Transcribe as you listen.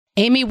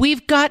Amy,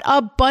 we've got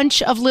a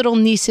bunch of little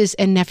nieces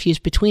and nephews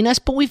between us,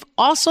 but we've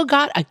also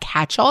got a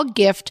catch-all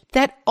gift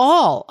that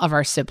all of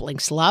our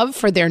siblings love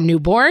for their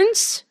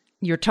newborns.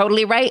 You're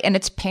totally right, and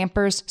it's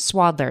Pampers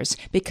Swaddlers,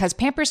 because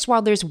Pampers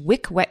Swaddlers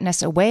wick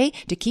wetness away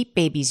to keep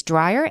babies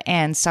drier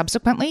and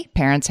subsequently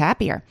parents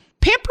happier.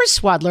 Pampers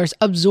Swaddlers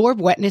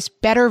absorb wetness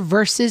better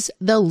versus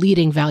the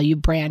leading value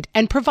brand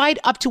and provide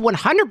up to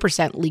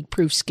 100%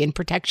 leak-proof skin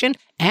protection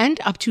and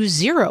up to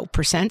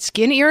 0%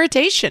 skin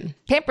irritation.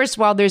 Pampers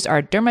Swaddlers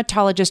are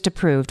dermatologist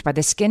approved by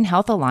the Skin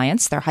Health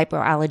Alliance. They're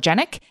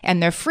hypoallergenic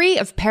and they're free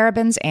of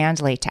parabens and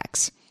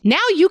latex. Now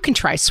you can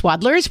try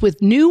Swaddlers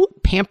with new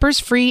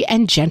Pampers-free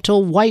and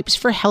gentle wipes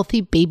for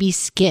healthy baby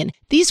skin.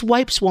 These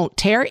wipes won't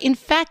tear. In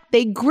fact,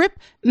 they grip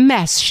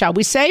mess, shall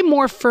we say,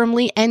 more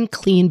firmly and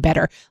clean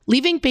better,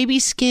 leaving baby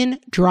skin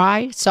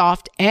dry,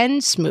 soft,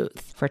 and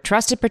smooth. For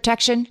trusted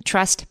protection,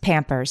 trust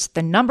Pampers,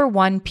 the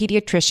 #1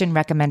 pediatrician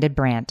recommended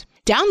brand.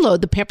 Download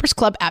the Pampers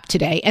Club app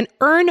today and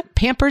earn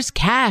Pampers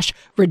Cash.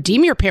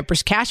 Redeem your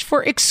Pampers Cash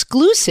for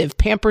exclusive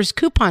Pampers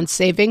coupon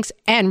savings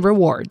and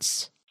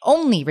rewards.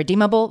 Only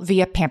redeemable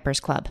via Pampers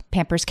Club.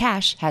 Pampers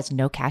Cash has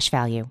no cash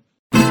value.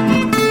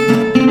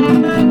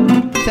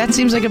 That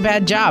seems like a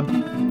bad job.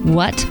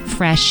 What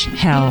fresh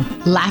hell?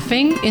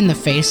 Laughing in the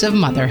face of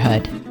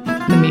motherhood.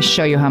 Let me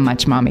show you how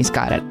much mommy's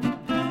got it.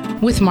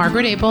 With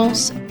Margaret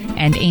Abels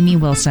and Amy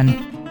Wilson.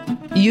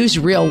 Use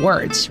real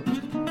words.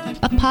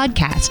 A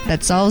podcast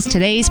that solves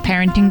today's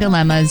parenting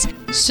dilemmas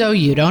so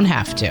you don't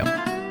have to.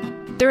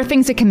 There are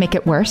things that can make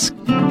it worse.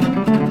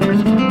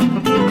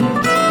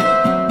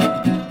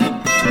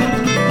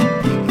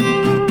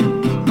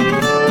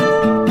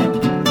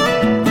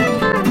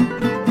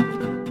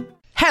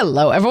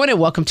 Hello, everyone, and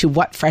welcome to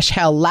What Fresh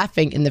Hell,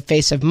 Laughing in the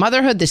Face of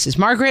Motherhood. This is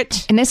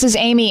Margaret. And this is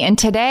Amy. And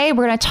today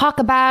we're going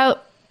to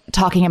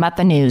talking about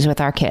the news with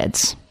our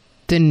kids.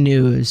 The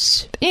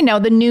news. You know,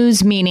 the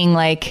news meaning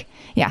like,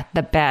 yeah,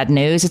 the bad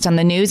news. It's on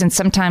the news. And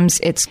sometimes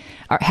it's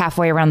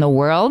halfway around the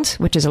world,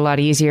 which is a lot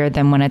easier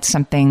than when it's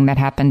something that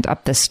happened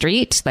up the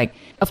street. Like,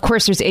 of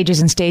course, there's ages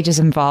and stages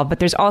involved, but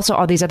there's also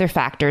all these other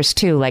factors,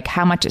 too, like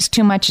how much is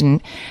too much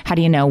and how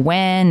do you know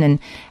when and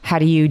how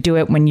do you do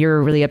it when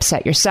you're really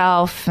upset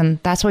yourself? And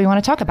that's what we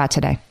want to talk about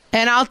today.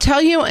 And I'll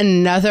tell you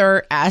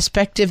another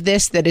aspect of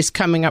this that is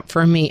coming up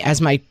for me as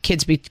my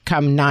kids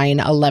become 9,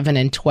 11,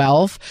 and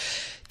 12.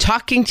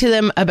 Talking to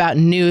them about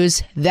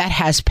news that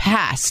has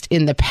passed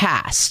in the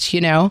past, you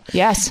know?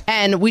 Yes.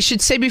 And we should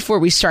say before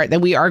we start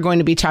that we are going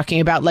to be talking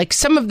about like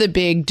some of the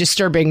big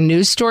disturbing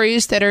news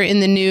stories that are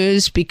in the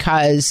news,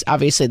 because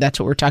obviously that's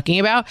what we're talking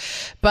about.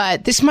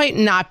 But this might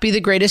not be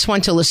the greatest one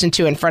to listen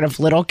to in front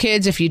of little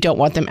kids if you don't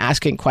want them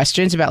asking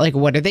questions about like,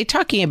 what are they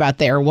talking about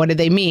there? What do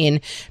they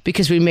mean?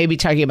 Because we may be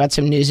talking about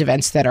some news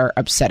events that are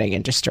upsetting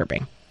and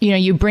disturbing. You know,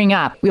 you bring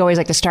up, we always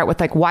like to start with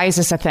like, why is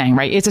this a thing,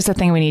 right? Is this a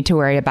thing we need to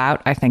worry about?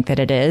 I think that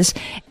it is.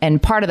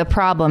 And part of the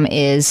problem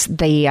is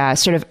the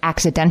sort of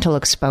accidental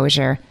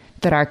exposure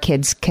that our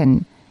kids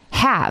can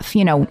have.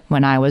 You know,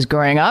 when I was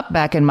growing up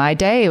back in my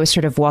day, it was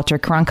sort of Walter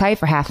Cronkite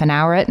for half an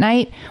hour at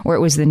night, or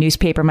it was the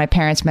newspaper my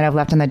parents might have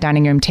left on the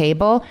dining room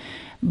table.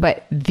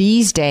 But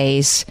these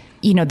days,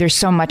 you know, there's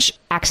so much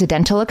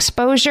accidental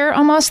exposure,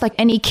 almost like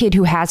any kid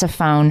who has a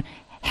phone,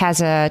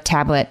 has a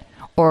tablet,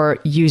 or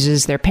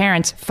uses their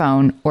parents'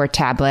 phone or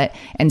tablet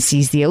and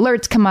sees the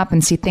alerts come up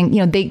and see things, you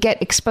know, they get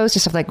exposed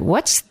to stuff like,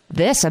 what's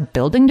this? A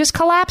building just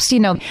collapsed? You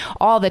know,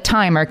 all the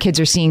time our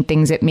kids are seeing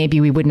things that maybe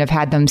we wouldn't have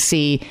had them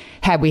see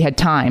had we had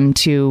time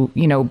to,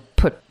 you know,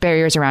 put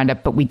barriers around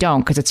it, but we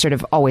don't because it's sort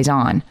of always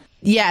on.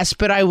 Yes,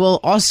 but I will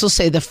also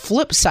say the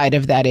flip side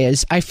of that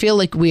is I feel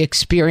like we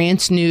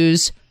experience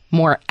news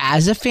more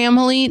as a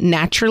family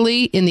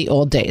naturally in the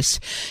old days,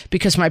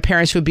 because my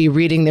parents would be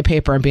reading the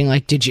paper and being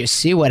like, did you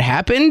see what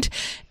happened?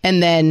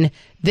 And then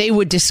they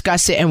would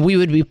discuss it and we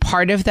would be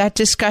part of that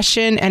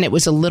discussion. And it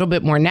was a little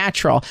bit more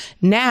natural.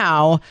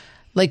 Now,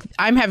 like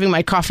I'm having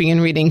my coffee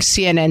and reading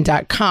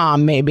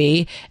CNN.com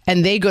maybe,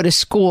 and they go to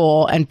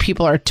school and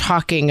people are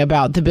talking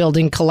about the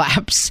building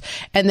collapse.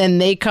 And then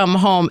they come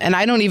home and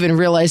I don't even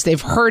realize they've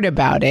heard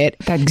about it.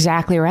 That's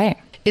exactly right.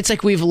 It's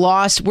like we're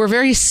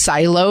very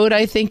siloed,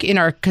 I think, in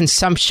our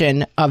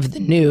consumption of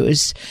the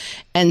news.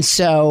 And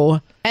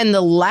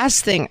the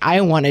last thing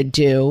I want to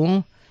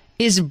do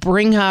is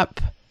bring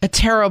up a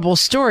terrible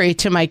story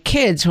to my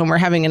kids when we're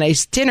having a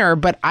nice dinner.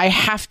 But I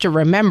have to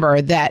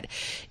remember that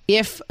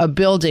if a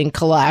building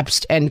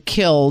collapsed and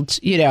killed,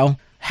 you know,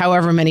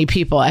 however many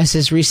people as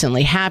has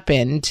recently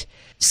happened,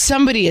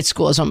 somebody at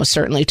school is almost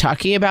certainly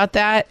talking about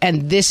that.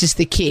 And this is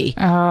the key.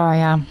 Oh,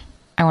 yeah.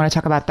 I want to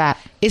talk about that.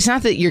 It's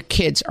not that your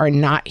kids are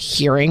not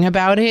hearing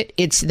about it.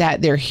 It's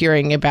that they're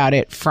hearing about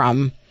it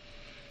from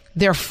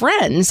their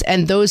friends.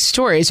 And those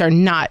stories are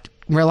not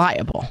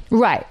reliable.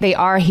 Right. They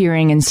are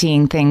hearing and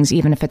seeing things,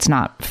 even if it's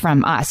not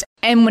from us.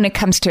 And when it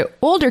comes to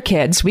older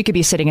kids, we could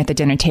be sitting at the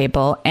dinner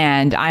table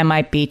and I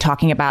might be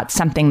talking about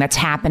something that's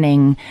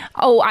happening.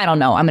 Oh, I don't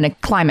know. I'm going to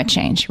climate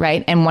change,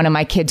 right? And one of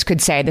my kids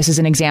could say, this is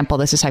an example,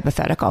 this is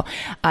hypothetical.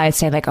 I'd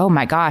say like, oh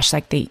my gosh,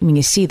 like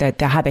you see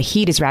how the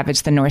heat has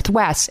ravaged the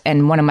Northwest.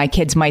 And one of my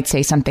kids might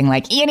say something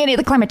like,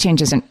 the climate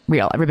change isn't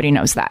real. Everybody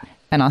knows that.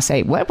 And I'll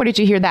say, what? Where did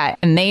you hear that?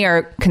 And they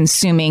are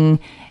consuming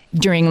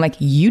during like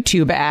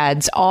YouTube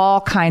ads,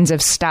 all kinds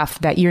of stuff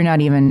that you're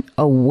not even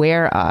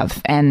aware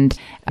of. And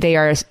they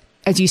are,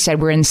 as you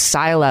said, we're in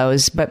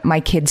silos, but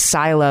my kids'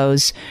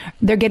 silos,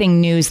 they're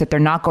getting news that they're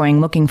not going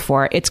looking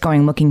for. It's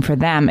going looking for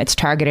them. It's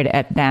targeted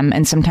at them.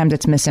 And sometimes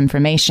it's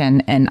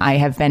misinformation. And I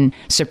have been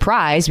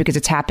surprised because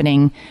it's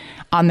happening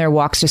on their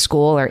walks to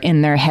school or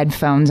in their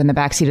headphones in the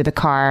backseat of the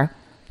car,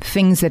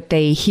 things that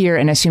they hear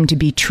and assume to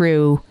be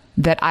true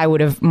that I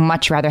would have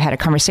much rather had a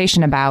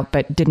conversation about,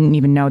 but didn't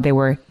even know they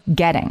were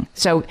getting.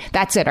 So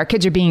that's it. Our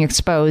kids are being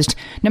exposed,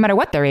 no matter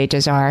what their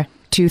ages are,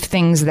 to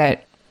things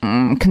that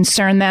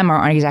concern them or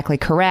aren't exactly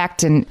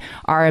correct. And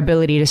our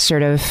ability to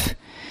sort of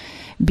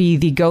be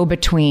the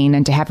go-between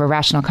and to have a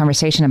rational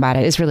conversation about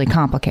it is really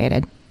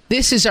complicated.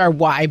 This is our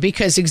why,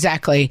 because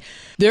exactly,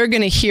 they're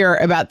going to hear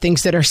about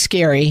things that are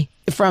scary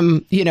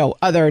from,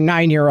 other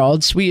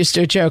 9-year-olds. We used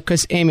to joke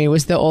because Amy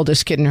was the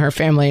oldest kid in her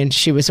family and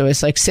she was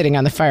always like sitting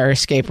on the fire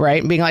escape, right?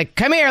 And being like,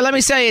 come here, let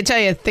me tell you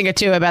a thing or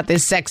two about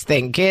this sex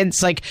thing,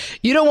 kids. Like,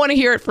 you don't want to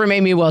hear it from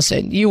Amy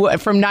Wilson,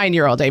 from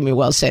 9-year-old Amy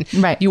Wilson.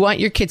 Right. You want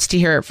your kids to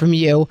hear it from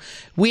you.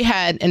 We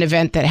had an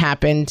event that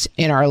happened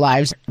in our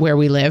lives where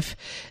we live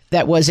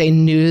that was a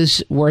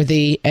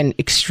newsworthy and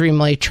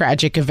extremely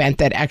tragic event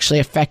that actually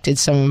affected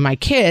some of my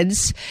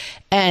kids.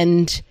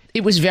 And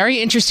it was very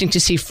interesting to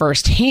see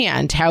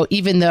firsthand how,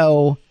 even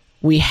though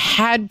we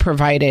had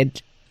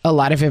provided a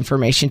lot of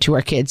information to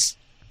our kids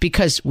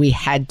because we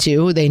had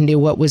to, they knew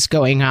what was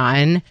going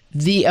on,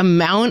 the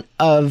amount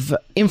of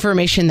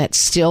information that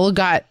still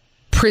got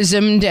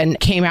prismed and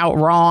came out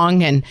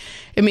wrong. And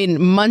I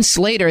mean, months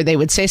later, they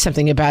would say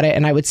something about it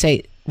and I would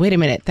say, wait a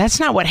minute, that's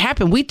not what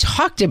happened. We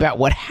talked about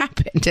what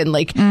happened. And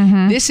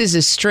this is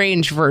a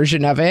strange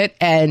version of it.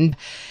 And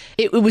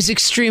it was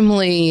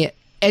extremely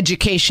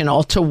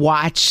educational to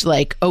watch,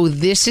 like, oh,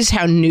 this is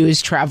how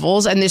news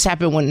travels. And this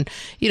happened when,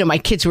 my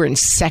kids were in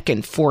 2nd,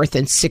 4th,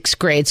 and 6th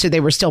grade. So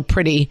they were still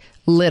pretty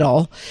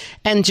little.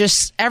 And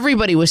just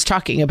everybody was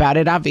talking about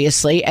it,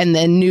 obviously. And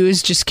then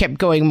news just kept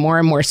going more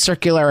and more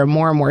circular and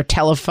more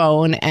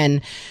telephone.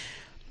 And,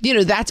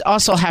 that's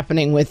also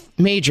happening with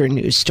major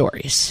news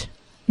stories.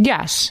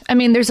 Yes. I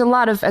mean, there's a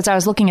lot of, as I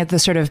was looking at the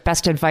sort of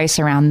best advice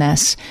around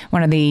this,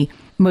 one of the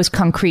most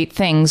concrete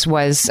things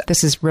was,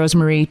 this is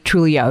Rosemarie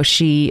Trujillo.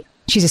 She's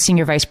a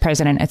senior vice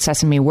president at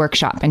Sesame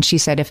Workshop. And she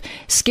said, if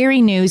scary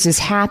news is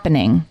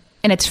happening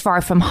and it's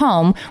far from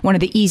home, one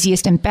of the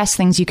easiest and best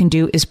things you can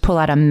do is pull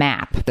out a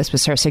map. This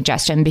was her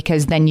suggestion,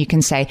 because then you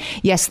can say,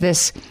 yes,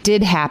 this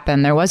did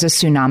happen. There was a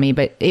tsunami,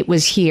 but it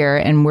was here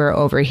and we're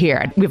over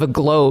here. We have a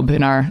globe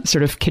in our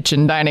sort of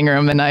kitchen dining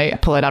room, and I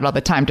pull it out all the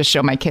time to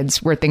show my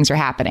kids where things are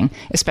happening,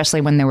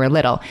 especially when they were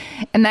little.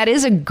 And that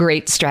is a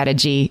great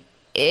strategy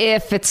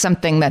if it's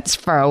something that's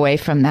far away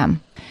from them.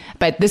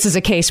 But this is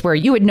a case where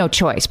you had no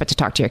choice but to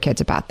talk to your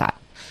kids about that.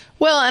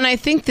 Well, and I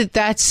think that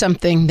that's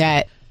something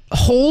that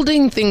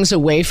holding things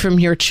away from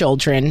your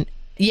children,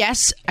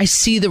 yes, I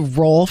see the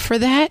role for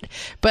that.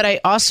 But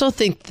I also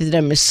think that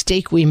a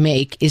mistake we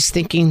make is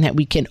thinking that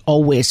we can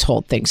always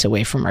hold things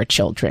away from our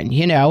children.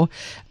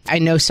 I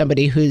know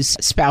somebody whose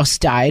spouse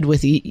died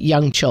with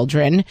young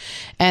children,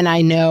 and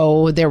I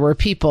know there were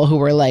people who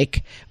were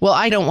like, well,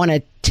 I don't want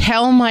to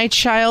tell my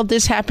child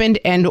this happened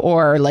and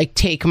or like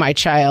take my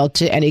child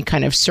to any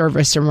kind of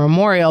service or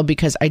memorial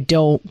because I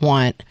don't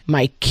want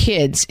my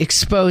kids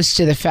exposed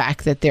to the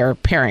fact that their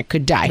parent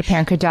could die. The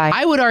parent could die.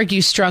 I would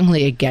argue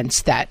strongly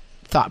against that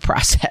thought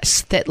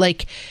process, that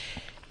like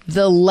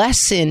the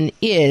lesson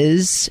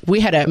is, we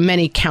had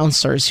many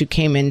counselors who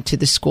came into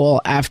the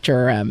school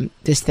after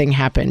this thing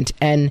happened.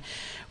 And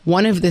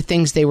one of the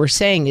things they were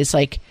saying is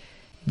like,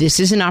 this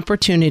is an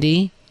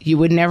opportunity you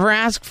would never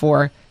ask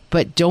for,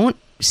 but don't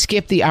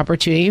skip the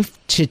opportunity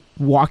to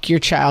walk your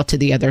child to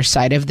the other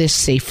side of this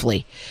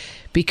safely,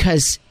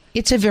 because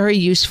it's a very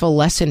useful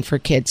lesson for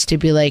kids to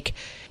be like,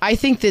 I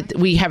think that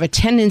we have a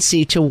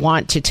tendency to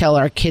want to tell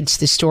our kids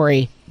the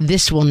story,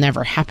 this will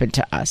never happen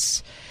to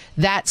us.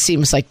 That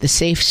seems like the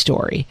safe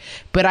story.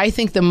 But I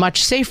think the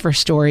much safer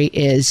story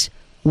is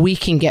we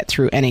can get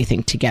through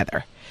anything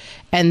together.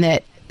 And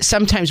that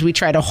sometimes we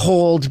try to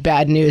hold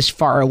bad news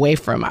far away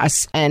from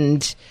us.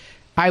 And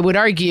I would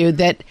argue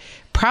that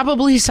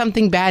probably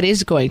something bad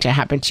is going to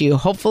happen to you.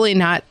 Hopefully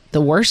not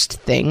the worst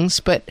things.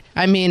 But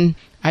I mean,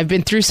 I've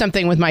been through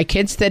something with my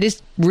kids that is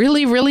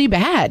really, really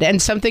bad,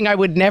 and something I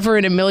would never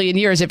in a million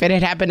years, if it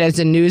had happened as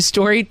a news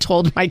story,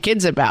 told my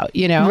kids about,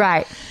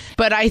 Right.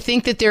 But I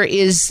think that there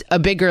is a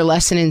bigger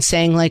lesson in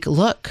saying, like,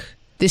 look,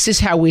 this is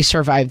how we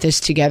survive this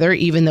together,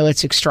 even though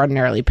it's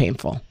extraordinarily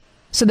painful.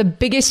 So the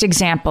biggest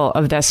example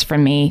of this for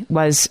me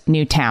was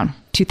Newtown.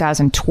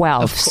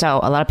 2012. So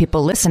a lot of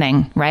people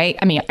listening, right?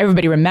 I mean,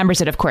 everybody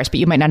remembers it, of course, but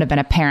you might not have been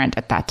a parent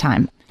at that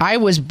time.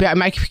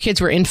 My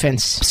kids were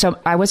infants. So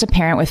I was a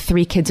parent with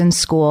 3 kids in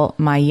school.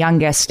 My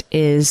youngest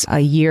is a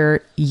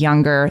year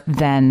younger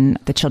than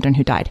the children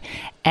who died.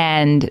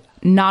 And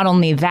not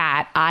only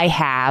that, I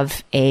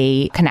have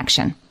a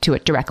connection to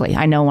it directly.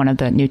 I know one of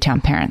the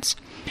Newtown parents.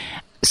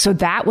 So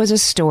that was a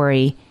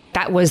story.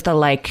 That was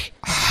the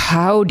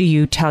how do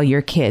you tell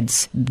your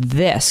kids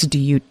this?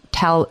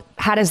 How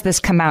does this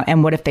come out?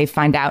 And what if they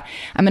find out?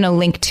 I'm going to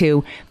link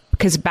to,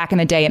 because back in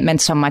the day, it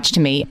meant so much to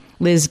me.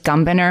 Liz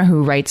Gumbiner,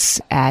 who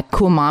writes at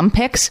Cool Mom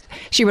Pics,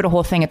 she wrote a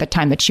whole thing at the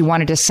time that she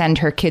wanted to send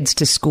her kids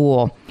to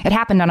school. It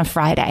happened on a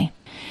Friday.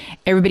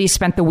 Everybody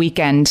spent the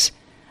weekend.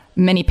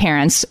 Many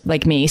parents,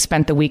 like me,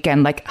 spent the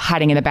weekend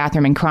hiding in the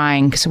bathroom and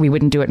crying so we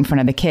wouldn't do it in front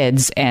of the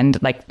kids,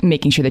 and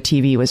making sure the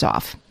TV was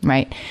off,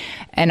 right?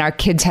 And our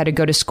kids had to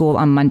go to school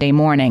on Monday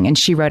morning, and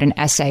she wrote an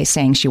essay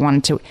saying she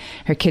wanted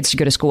her kids to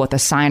go to school with a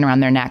sign around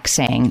their neck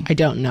saying, I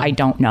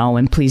don't know,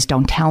 and please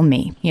don't tell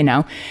me,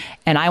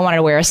 And I wanted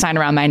to wear a sign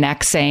around my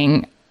neck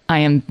saying, I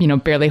am,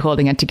 barely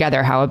holding it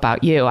together. How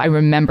about you? I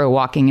remember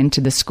walking into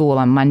the school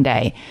on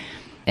Monday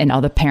and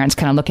all the parents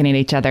kind of looking at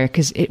each other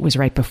because it was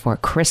right before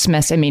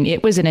Christmas. I mean,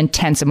 it was an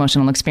intense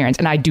emotional experience.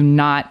 And I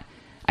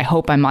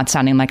hope I'm not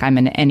sounding like I'm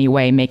in any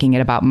way making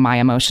it about my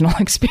emotional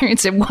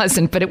experience. It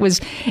wasn't, but it was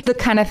the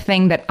kind of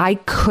thing that I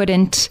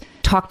couldn't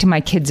talk to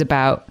my kids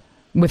about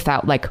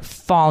without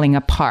falling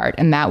apart.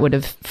 And that would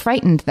have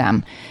frightened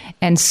them.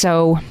 And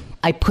so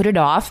I put it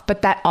off,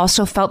 but that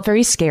also felt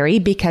very scary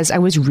because I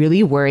was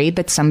really worried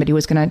that somebody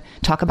was going to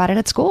talk about it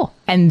at school,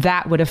 and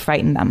that would have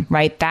frightened them,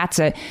 right? That's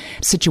a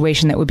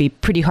situation that would be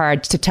pretty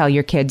hard to tell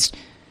your kids,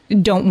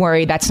 don't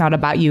worry, that's not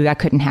about you. That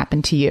couldn't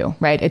happen to you,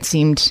 right? It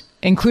seemed,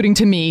 including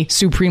to me,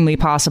 supremely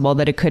possible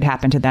that it could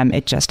happen to them.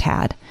 It just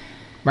had.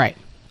 Right.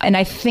 And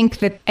I think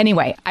that,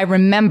 anyway, I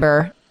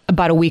remember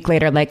about a week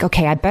later,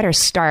 okay, I better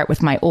start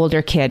with my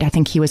older kid. I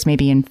think he was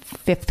maybe in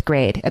 5th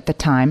grade at the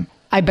time.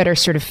 I better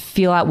sort of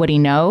feel out what he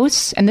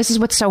knows. And this is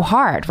what's so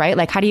hard,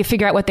 right? How do you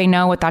figure out what they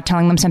know without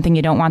telling them something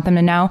you don't want them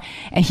to know?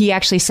 And he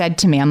actually said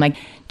to me, I'm like,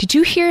 did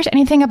you hear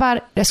anything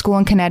about a school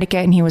in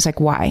Connecticut? And he was like,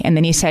 why? And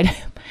then he said,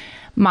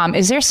 Mom,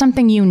 is there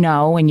something you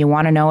know and you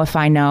want to know if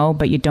I know,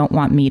 but you don't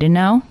want me to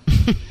know?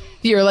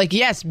 You're like,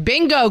 yes,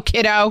 bingo,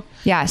 kiddo.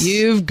 Yes.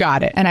 You've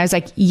got it. And I was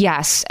like,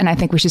 yes. And I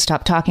think we should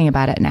stop talking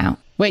about it now.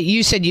 Wait,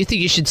 you said you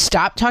think you should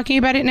stop talking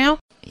about it now?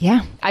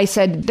 Yeah. I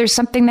said, there's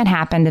something that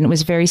happened and it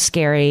was very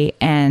scary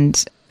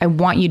and I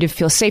want you to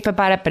feel safe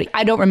about it, but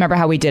I don't remember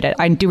how we did it.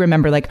 I do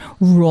remember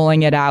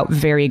rolling it out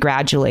very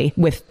gradually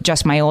with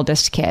just my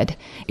oldest kid.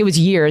 It was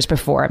years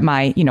before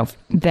my,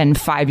 then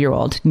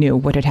 5-year-old knew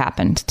what had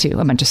happened to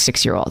a bunch of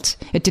 6-year-olds.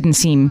 It didn't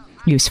seem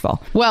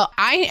useful. Well,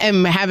 I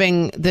am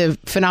having the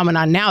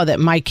phenomenon now that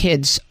my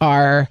kids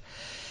are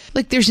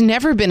there's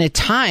never been a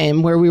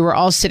time where we were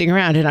all sitting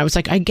around and I was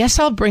like, I guess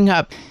I'll bring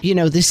up,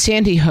 the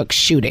Sandy Hook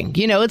shooting.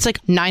 It's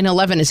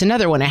 9/11 is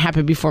another one. It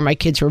happened before my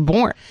kids were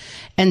born.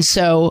 And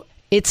so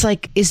it's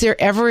is there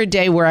ever a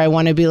day where I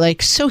want to be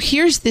so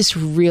here's this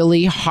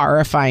really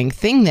horrifying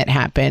thing that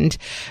happened,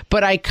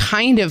 but I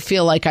kind of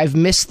feel like I've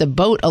missed the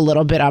boat a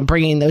little bit on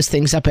bringing those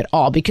things up at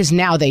all because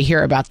now they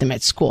hear about them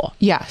at school.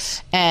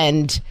 Yes.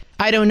 And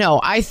I don't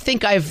know. I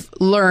think I've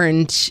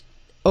learned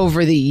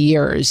over the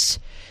years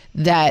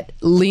that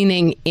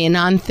leaning in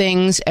on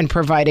things and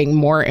providing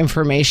more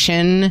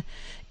information,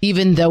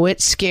 even though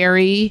it's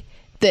scary,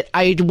 that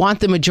I want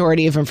the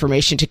majority of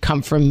information to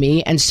come from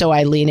me. And so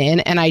I lean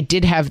in. And I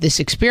did have this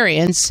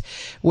experience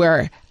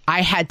where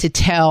I had to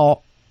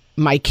tell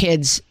my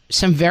kids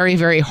some very,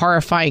 very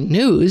horrifying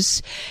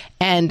news.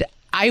 And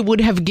I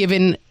would have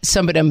given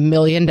somebody $1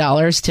 million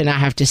to not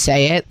have to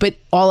say it. But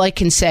all I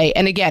can say,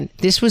 and again,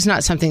 this was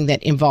not something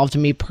that involved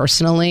me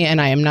personally,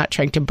 and I am not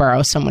trying to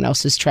borrow someone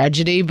else's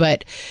tragedy,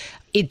 but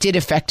it did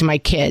affect my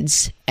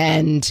kids.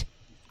 And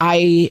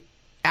I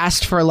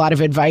asked for a lot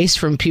of advice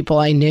from people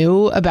I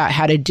knew about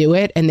how to do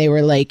it. And they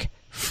were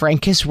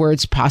frankest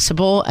words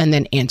possible, and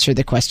then answer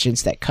the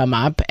questions that come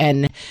up.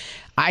 And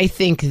I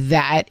think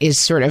that is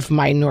sort of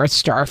my North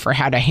Star for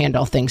how to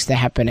handle things that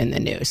happen in the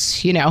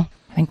news,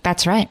 I think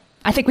that's right.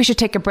 I think we should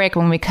take a break.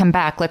 When we come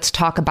back, let's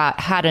talk about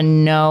how to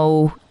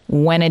know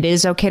when it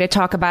is okay to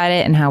talk about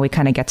it and how we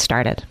kind of get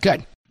started.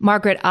 Good.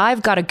 Margaret,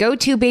 I've got a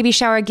go-to baby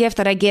shower gift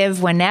that I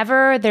give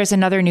whenever there's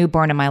another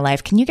newborn in my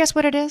life. Can you guess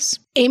what it is?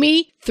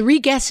 Amy, 3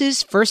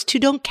 guesses. First 2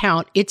 don't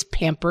count. It's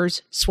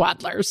Pampers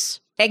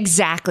Swaddlers.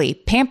 Exactly.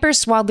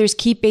 Pampers Swaddlers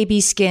keep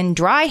baby's skin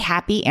dry,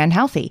 happy, and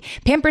healthy.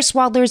 Pampers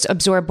Swaddlers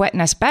absorb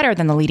wetness better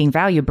than the leading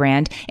value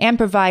brand and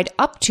provide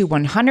up to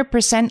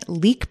 100%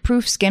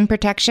 leak-proof skin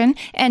protection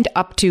and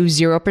up to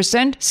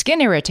 0% skin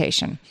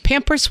irritation.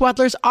 Pampers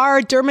Swaddlers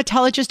are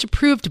dermatologist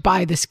approved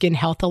by the Skin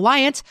Health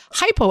Alliance,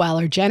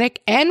 hypoallergenic,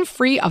 and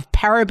free of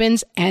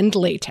parabens and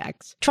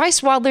latex. Try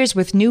Swaddlers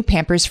with new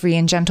Pampers Free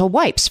and Gentle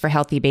wipes for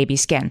healthy baby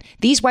skin.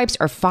 These wipes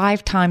are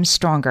 5 times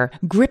stronger,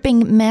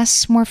 gripping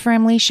mess more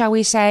firmly, shall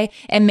we say,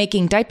 and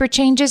making diaper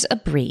changes a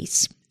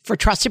breeze. For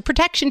trusted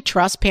protection,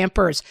 trust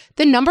Pampers,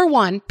 the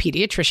 #1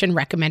 pediatrician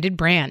recommended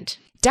brand.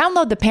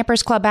 Download the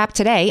Pampers Club app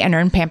today and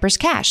earn Pampers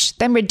Cash.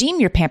 Then redeem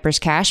your Pampers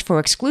Cash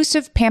for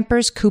exclusive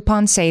Pampers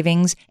coupon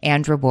savings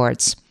and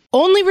rewards.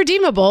 Only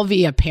redeemable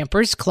via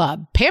Pampers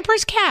Club.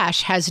 Pampers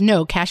Cash has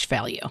no cash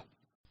value.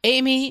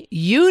 Amy,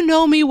 you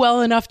know me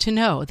well enough to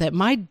know that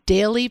my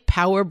daily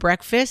power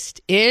breakfast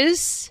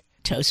is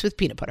toast with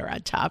peanut butter on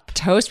top.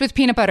 Toast with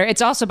peanut butter.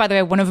 It's also, by the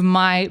way, one of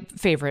my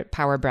favorite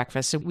power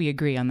breakfasts. So we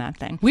agree on that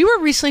thing. We were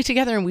recently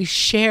together and we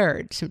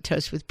shared some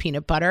toast with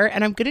peanut butter.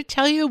 And I'm going to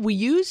tell you, we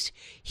used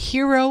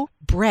Hero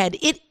bread.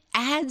 It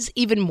adds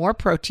even more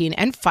protein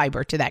and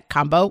fiber to that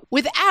combo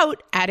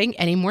without adding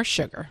any more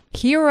sugar.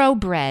 Hero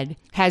bread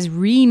has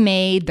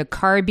remade the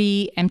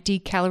carby, empty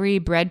calorie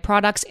bread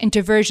products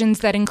into versions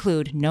that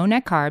include no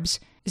net carbs,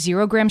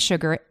 0 gram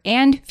sugar,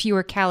 and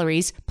fewer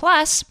calories,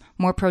 plus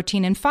more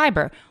protein and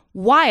fiber,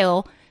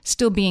 while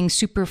still being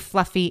super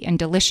fluffy and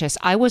delicious.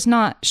 I was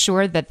not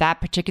sure that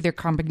particular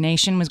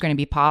combination was going to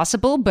be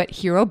possible, but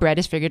Hero Bread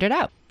has figured it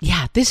out.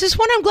 Yeah, this is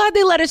one I'm glad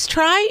they let us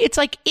try. It's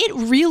like, it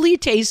really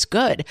tastes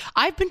good.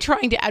 I've been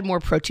trying to add more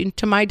protein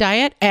to my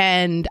diet,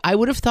 and I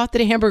would have thought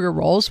that a hamburger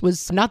rolls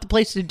was not the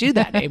place to do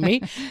that,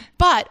 Amy.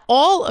 But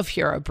all of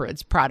Hero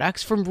Bread's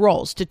products, from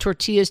rolls to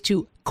tortillas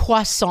to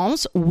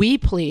croissants, we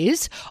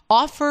please,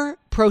 offer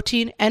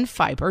protein and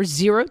fiber,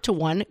 0 to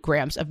 1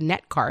 grams of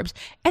net carbs,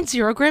 and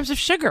 0 grams of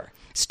sugar.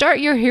 Start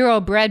your Hero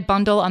Bread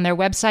bundle on their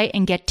website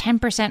and get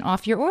 10%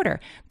 off your order.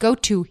 Go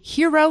to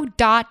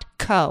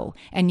hero.co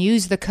and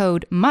use the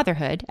code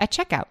motherhood at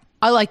checkout.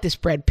 I like this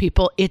bread,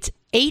 people. It's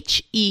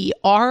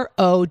HERO.co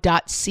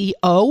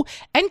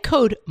and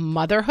code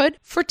motherhood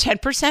for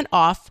 10%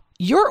 off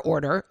your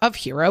order of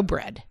Hero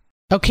Bread.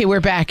 Okay, we're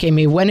back,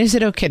 Amy. When is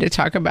it okay to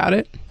talk about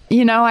it?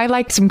 You know, I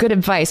like some good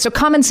advice. So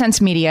Common Sense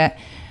Media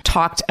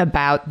talked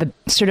about the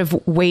sort of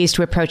ways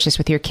to approach this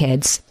with your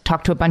kids,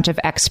 talked to a bunch of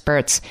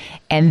experts,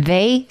 and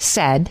they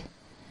said,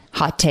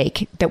 hot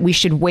take, that we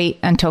should wait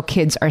until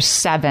kids are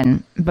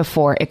 7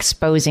 before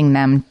exposing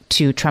them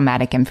to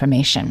traumatic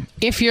information.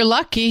 If you're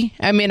lucky.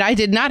 I mean, I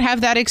did not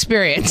have that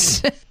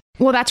experience.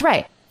 Well, that's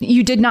right.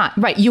 You did not.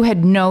 Right. You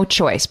had no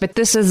choice. But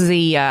this is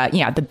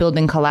the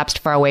building collapsed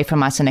far away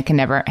from us and it can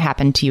never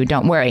happen to you.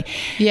 Don't worry.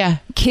 Yeah.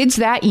 Kids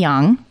that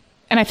young,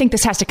 and I think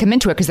this has to come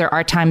into it because there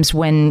are times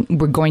when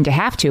we're going to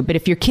have to. But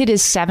if your kid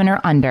is 7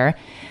 or under,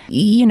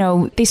 you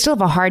know, they still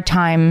have a hard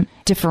time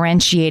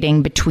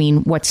differentiating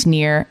between what's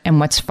near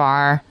and what's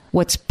far,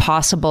 what's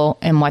possible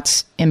and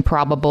what's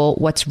improbable,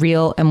 what's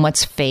real and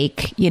what's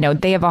fake. You know,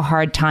 they have a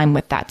hard time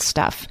with that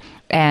stuff.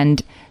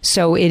 And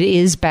so it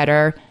is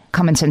better,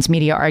 Common Sense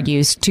Media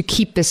argues, to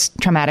keep this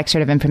traumatic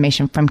sort of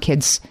information from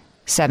kids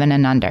 7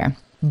 and under.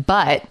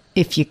 But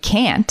if you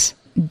can't,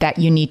 that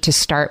you need to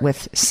start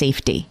with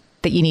safety.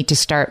 That you need to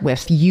start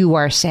with, you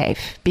are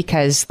safe,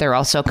 because they're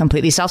also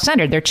completely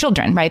self-centered. They're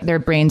children, right? Their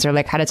brains are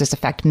like, how does this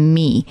affect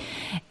me?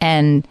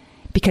 And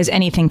because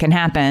anything can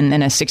happen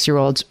in a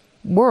 6-year-old's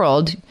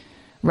world,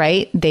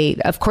 right?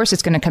 Of course,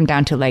 it's going to come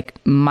down to like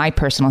my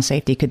personal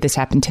safety. Could this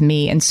happen to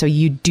me? And so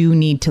you do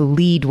need to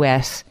lead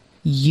with,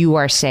 you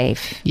are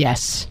safe.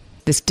 Yes.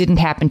 This didn't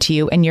happen to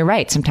you. And you're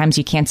right. Sometimes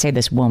you can't say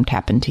this won't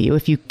happen to you.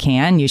 If you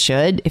can, you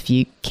should. If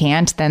you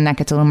can't, then that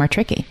gets a little more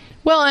tricky.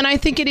 Well, and I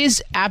think it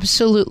is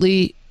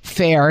absolutely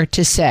fair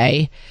to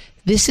say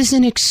this is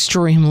an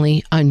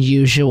extremely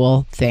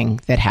unusual thing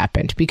that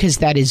happened, because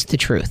that is the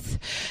truth.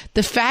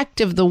 The fact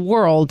of the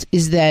world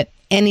is that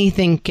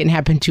anything can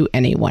happen to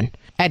anyone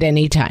at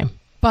any time,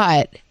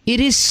 but it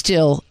is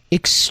still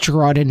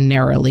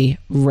extraordinarily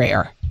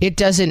rare.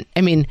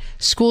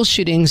 School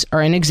shootings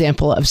are an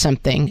example of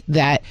something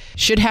that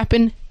should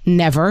happen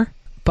never,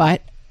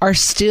 but are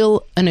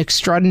still an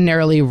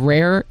extraordinarily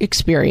rare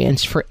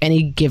experience for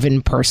any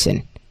given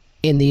person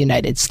in the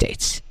United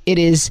States. It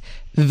is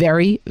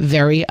very,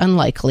 very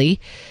unlikely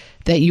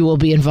that you will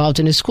be involved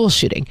in a school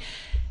shooting,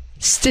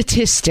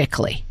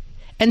 statistically.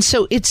 And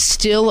so it's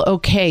still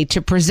okay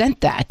to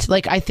present that.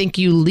 Like, I think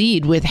you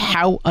lead with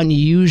how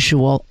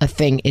unusual a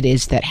thing it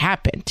is that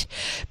happened,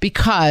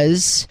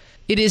 because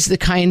it is the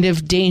kind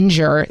of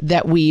danger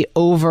that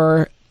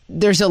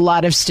there's a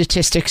lot of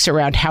statistics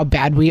around how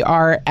bad we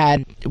are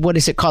at, what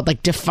is it called?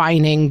 Like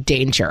defining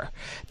danger.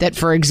 That,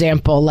 for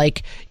example,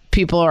 like,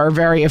 people are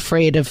very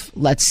afraid of,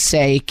 let's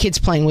say, kids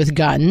playing with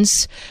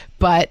guns,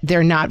 but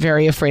they're not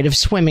very afraid of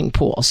swimming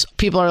pools.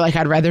 People are like,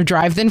 I'd rather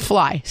drive than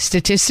fly.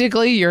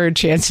 Statistically, your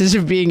chances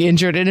of being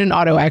injured in an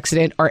auto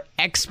accident are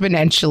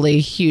exponentially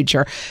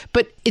huger.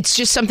 But it's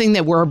just something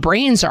that our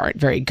brains aren't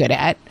very good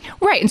at.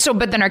 Right. And so,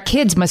 but then our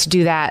kids must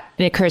do that.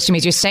 It occurs to me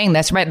as you're saying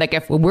this, right? Like,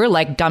 if we're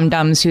like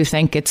dum-dums who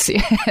think it's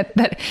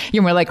that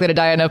you're more likely to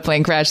die in a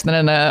plane crash than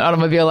in an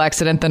automobile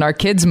accident, then our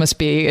kids must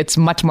be. It's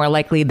much more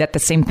likely that the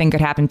same thing could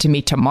happen to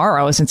me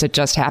tomorrow since it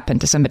just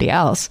happened to somebody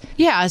else.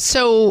 Yeah.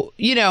 So,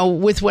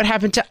 with what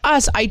happened to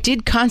us, I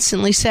did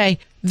constantly say,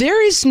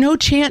 there is no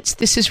chance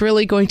this is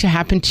really going to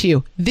happen to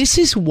you. This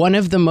is one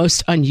of the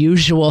most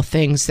unusual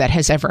things that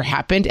has ever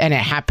happened, and it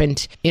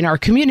happened in our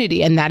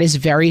community, and that is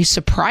very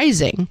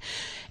surprising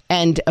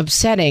and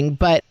upsetting.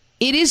 But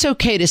it is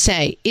okay to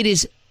say it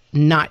is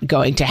not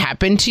going to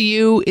happen to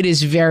you. It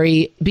is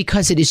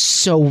because it is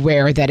so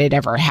rare that it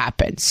ever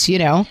happens, you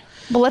know?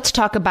 Well, let's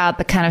talk about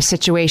the kind of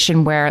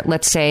situation where,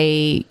 let's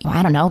say,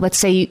 I don't know, let's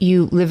say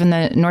you live in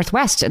the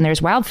Northwest and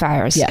there's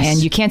wildfires. Yes.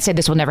 And you can't say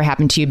this will never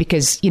happen to you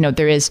because, you know,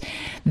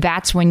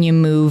 that's when you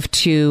move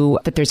to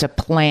that there's a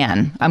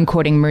plan. I'm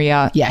quoting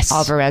Maria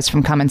Alvarez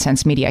from Common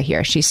Sense Media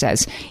here. She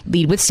says,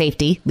 lead with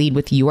safety, lead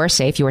with you are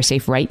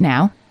safe right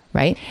now,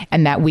 right?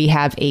 And that we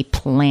have a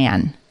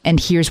plan. And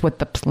here's what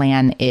the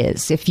plan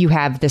is. If you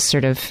have this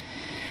sort of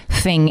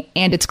thing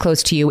and it's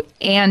close to you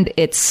and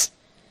it's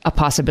a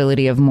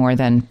possibility of more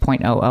than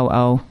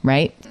 0.000,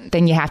 right?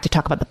 Then you have to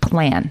talk about the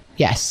plan.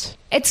 Yes.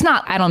 It's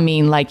not, I don't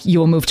mean like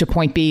you'll move to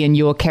point B and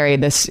you'll carry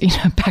this,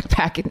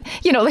 backpack,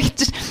 and, like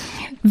just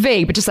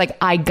vague, but just like,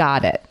 I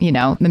got it,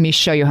 let me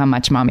show you how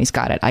much mommy's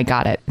got it. I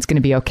got it. It's going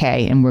to be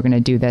okay. And we're going to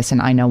do this.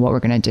 And I know what we're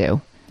going to do.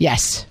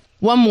 Yes.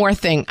 One more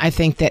thing I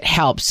think that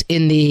helps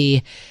in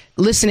the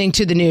listening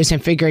to the news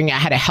and figuring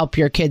out how to help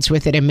your kids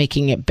with it and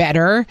making it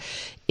better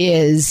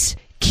is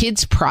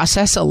kids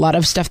process a lot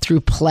of stuff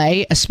through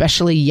play,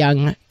 especially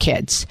young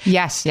kids.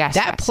 Yes.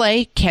 That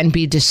play can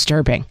be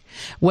disturbing.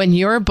 When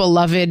your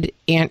beloved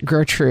Aunt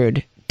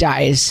Gertrude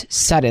dies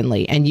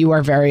suddenly and you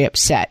are very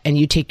upset and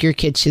you take your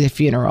kids to the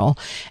funeral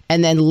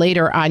and then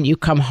later on you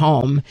come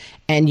home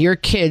and your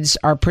kids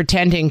are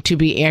pretending to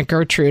be Aunt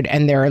Gertrude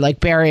and they're like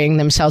burying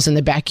themselves in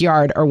the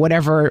backyard or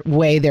whatever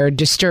way they're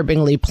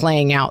disturbingly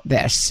playing out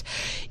this.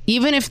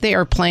 Even if they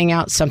are playing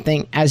out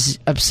something as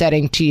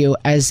upsetting to you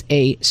as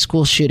a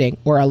school shooting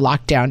or a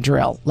lockdown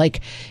drill, like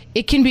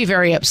it can be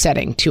very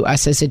upsetting to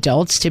us as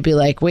adults to be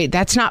like, wait,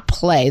 that's not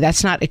play.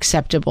 That's not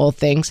acceptable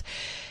things.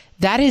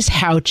 That is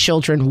how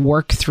children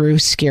work through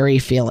scary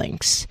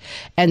feelings.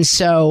 And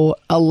so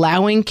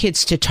allowing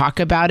kids to talk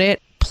about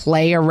it,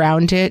 play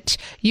around it,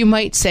 you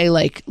might say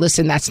like,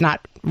 listen, that's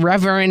not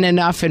reverent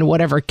enough in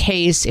whatever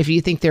case. If you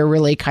think they're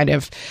really kind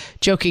of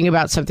joking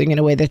about something in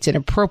a way that's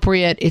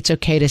inappropriate, it's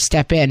okay to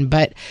step in.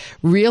 But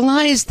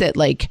realize that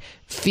like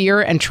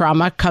fear and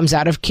trauma comes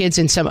out of kids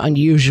in some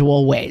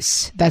unusual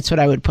ways. That's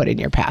what I would put in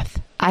your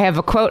path. I have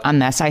a quote on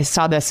this. I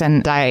saw this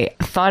and I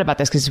thought about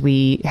this because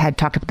we had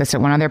talked about this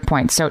at one other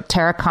point. So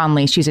Tara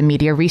Conley, she's a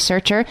media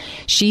researcher.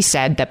 She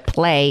said that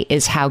play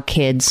is how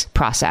kids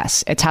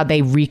process. It's how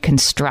they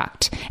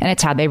reconstruct and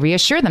it's how they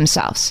reassure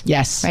themselves.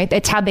 Yes. Right?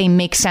 It's how they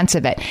make sense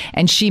of it.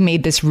 And she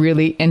made this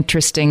really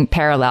interesting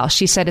parallel.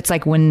 She said it's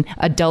like when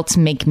adults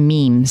make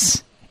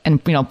memes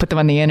and put them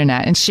on the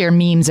internet and share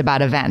memes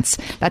about events.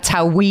 That's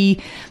how we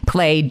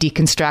play,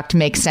 deconstruct,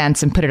 make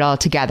sense, and put it all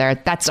together.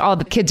 That's all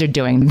the kids are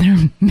doing. They're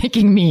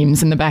making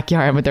memes in the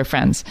backyard with their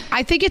friends.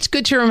 I think it's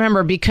good to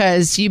remember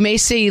because you may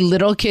see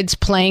little kids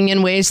playing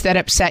in ways that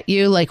upset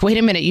you. Like, wait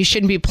a minute, you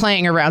shouldn't be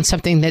playing around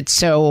something that's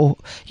so,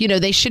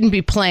 they shouldn't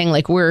be playing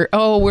like we're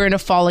in a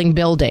falling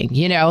building,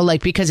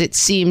 like because it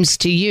seems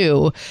to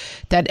you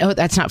that,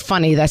 that's not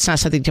funny. That's not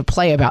something to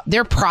play about.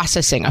 They're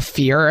processing a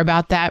fear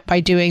about that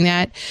by doing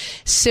that.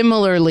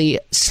 Similarly,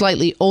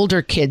 slightly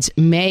older kids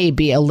may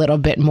be a little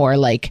bit more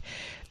like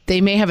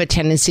they may have a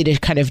tendency to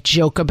kind of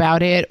joke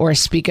about it or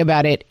speak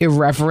about it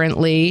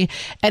irreverently.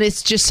 And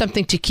it's just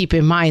something to keep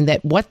in mind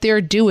that what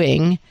they're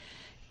doing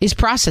is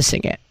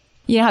processing it.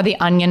 You know how The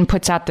Onion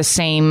puts out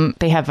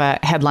they have a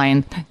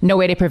headline, "No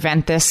way to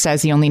prevent this,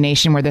 says the only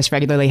nation where this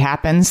regularly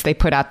happens." They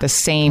put out the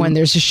same... When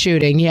there's a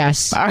shooting,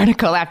 yes.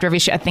 ...article after every...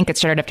 I think it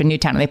started after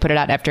Newtown, and they put it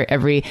out after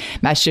every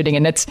mass shooting.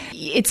 And it's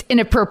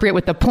inappropriate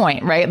with the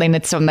point, right?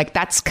 Like,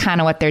 that's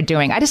kind of what they're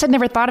doing. I just had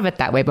never thought of it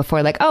that way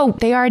before. Like, oh,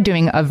 they are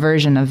doing a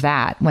version of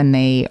that when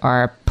they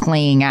are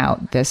playing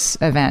out this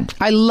event.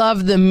 I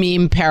love the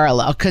meme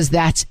parallel because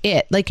that's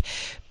it. Like,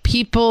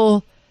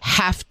 people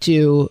have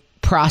to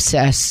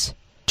process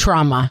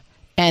trauma.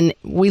 And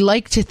we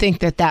like to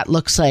think that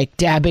looks like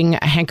dabbing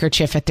a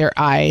handkerchief at their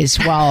eyes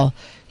while,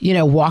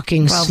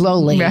 walking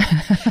slowly.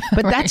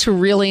 But that's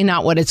really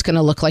not what it's going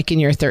to look like in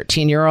your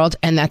 13-year-old.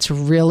 And that's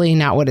really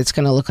not what it's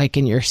going to look like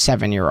in your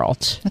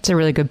 7-year-old. That's a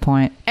really good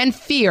point. And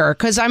fear,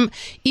 because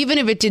even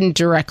if it didn't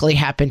directly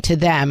happen to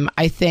them,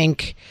 I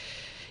think,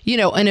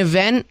 an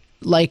event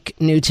like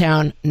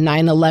Newtown,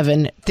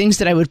 9/11, things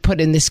that I would put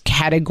in this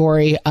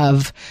category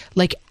of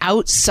like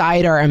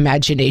outside our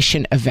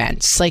imagination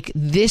events. Like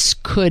this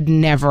could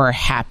never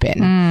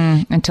happen.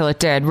 Until it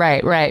did.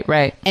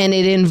 Right. And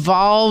it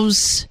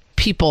involves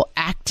people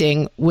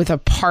acting with a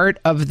part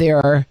of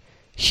their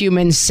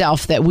human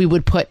self that we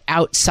would put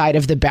outside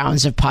of the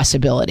bounds of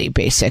possibility,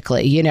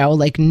 basically.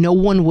 Like no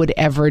one would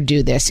ever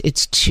do this.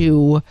 It's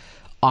too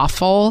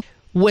awful.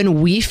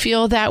 When we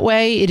feel that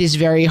way, it is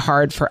very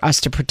hard for us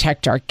to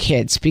protect our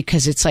kids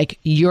because it's like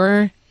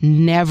you're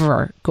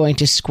never going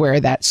to square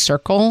that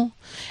circle.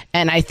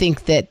 And I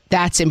think that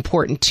that's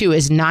important too,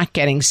 is not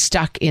getting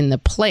stuck in the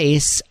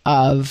place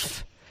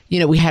of,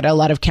 we had a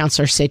lot of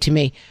counselors say to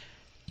me,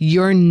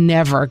 you're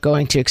never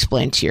going to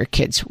explain to your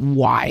kids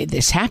why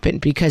this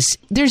happened because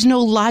there's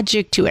no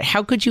logic to it.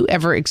 How could you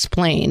ever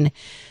explain?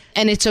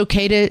 And it's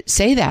okay to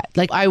say that.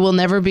 Like, I will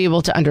never be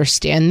able to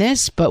understand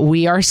this, but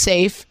we are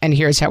safe, and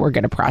here's how we're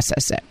going to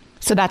process it.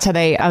 So that's how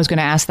I was going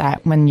to ask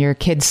that. When your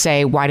kids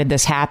say, why did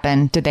this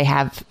happen? Did they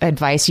have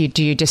advice?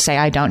 Do you just say,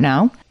 I don't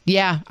know?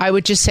 Yeah, I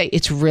would just say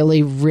it's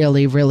really,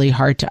 really, really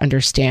hard to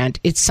understand.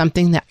 It's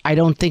something that I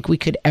don't think we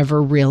could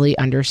ever really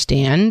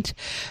understand.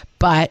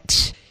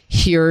 But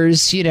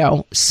here's,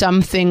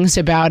 some things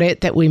about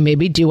it that we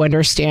maybe do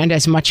understand,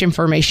 as much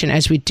information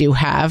as we do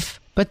have.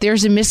 But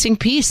there's a missing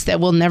piece that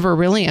we'll never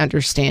really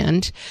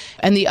understand.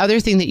 And the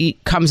other thing that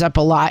comes up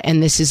a lot,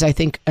 and this is, I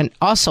think,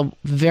 also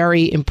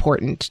very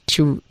important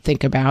to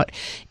think about,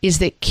 is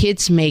that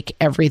kids make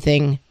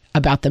everything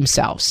about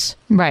themselves.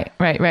 Right.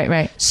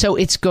 So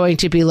it's going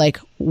to be like,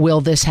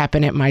 will this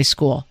happen at my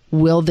school?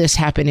 Will this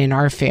happen in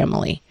our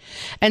family?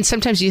 And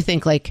sometimes you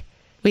think like,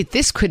 wait,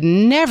 this could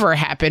never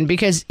happen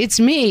because it's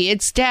me,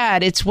 it's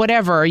dad, it's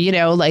whatever,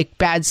 like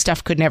bad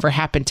stuff could never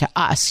happen to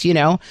us,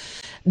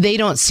 They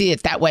don't see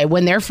it that way.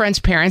 When their friends'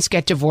 parents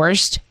get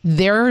divorced,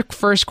 their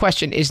first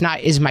question is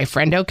not, is my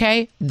friend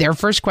okay? Their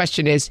first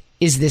question is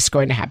this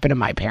going to happen to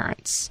my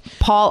parents?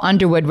 Paul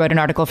Underwood wrote an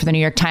article for the New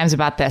York Times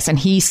about this, and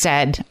he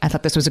said, I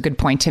thought this was a good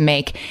point to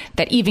make,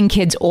 that even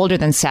kids older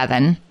than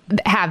 7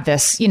 have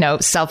this,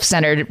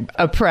 self-centered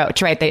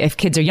approach, right? If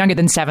kids are younger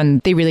than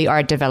 7, they really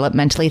are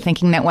developmentally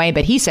thinking that way.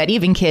 But he said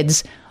even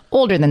kids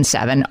older than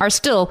 7 are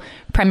still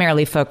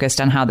primarily focused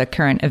on how the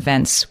current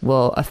events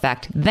will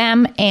affect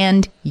them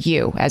and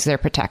you as their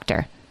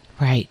protector.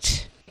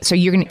 Right. So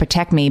you're going to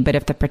protect me, but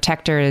if the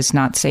protector is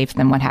not safe,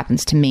 then what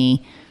happens to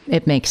me?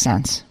 It makes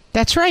sense.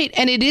 That's right.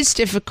 And it is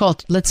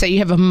difficult. Let's say you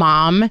have a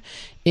mom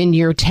in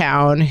your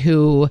town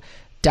who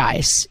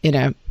dies in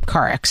a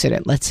car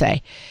accident, let's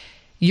say.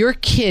 Your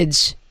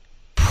kid's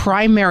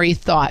primary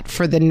thought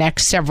for the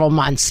next several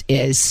months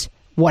is,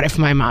 what if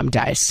my mom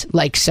dies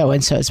like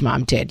so-and-so's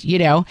mom did,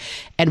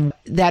 And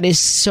that is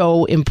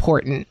so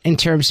important in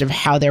terms of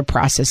how they're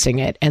processing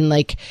it. And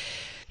like,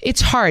 it's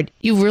hard.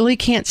 You really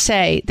can't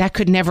say that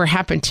could never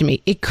happen to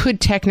me. It could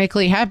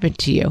technically happen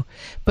to you,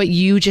 but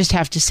you just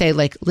have to say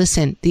like,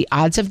 listen, the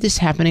odds of this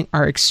happening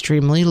are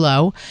extremely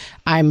low.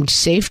 I'm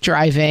safe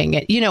driving,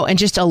 and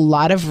just a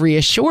lot of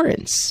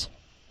reassurance.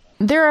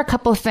 There are a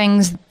couple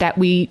things that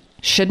we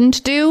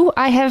shouldn't do,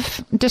 I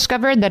have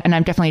discovered that, and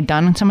I've definitely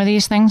done some of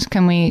these things.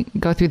 Can we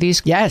go through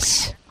these?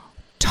 Yes.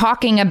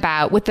 Talking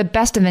about, with the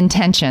best of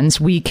intentions,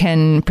 we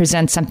can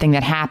present something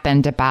that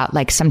happened about,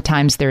 like,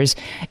 sometimes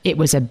it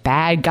was a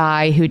bad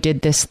guy who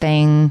did this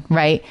thing,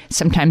 right?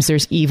 Sometimes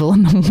there's evil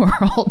in the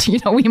world.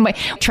 We might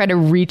try to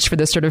reach for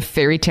the sort of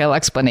fairy tale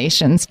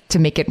explanations to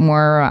make it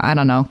more,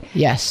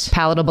 yes,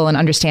 palatable and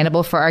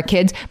understandable for our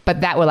kids.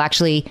 But that will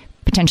actually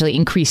potentially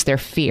increase their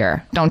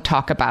fear. Don't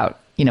talk about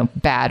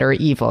bad or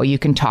evil. You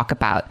can talk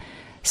about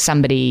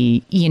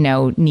somebody,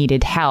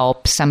 needed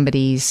help.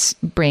 Somebody's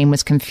brain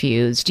was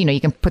confused. You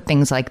can put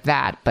things like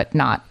that, but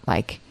not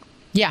like,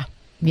 yeah,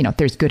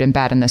 there's good and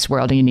bad in this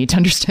world and you need to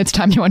understand. It's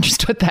time you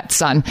understood that,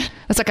 son.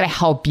 That's not going to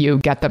help you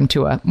get them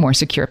to a more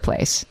secure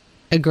place.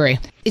 Agree.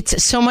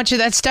 It's so much of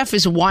that stuff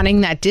is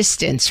wanting that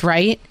distance,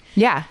 right?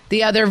 Yeah.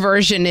 The other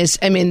version is,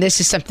 this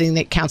is something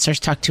that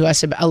counselors talk to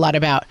us a lot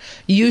about.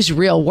 Use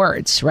real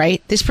words,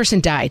 right? This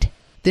person died.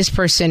 This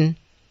person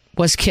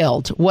was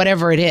killed,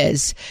 whatever it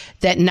is,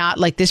 that not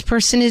like this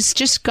person is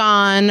just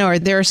gone or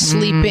they're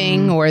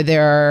sleeping or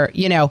they're,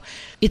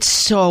 it's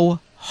so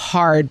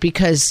hard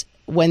because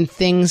when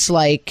things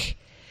like,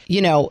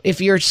 if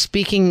you're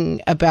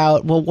speaking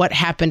about, well, what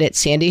happened at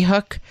Sandy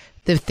Hook,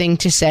 the thing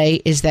to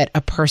say is that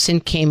a person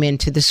came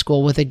into the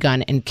school with a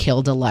gun and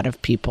killed a lot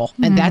of people.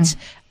 And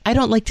I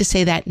don't like to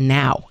say that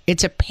now.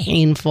 It's a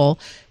painful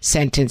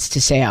sentence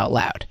to say out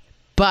loud,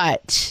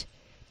 but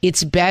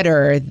it's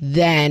better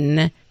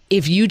than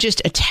if you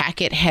just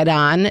attack it head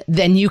on,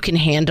 then you can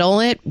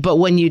handle it. But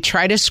when you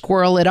try to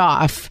squirrel it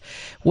off,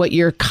 what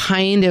you're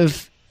kind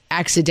of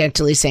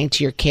accidentally saying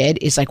to your kid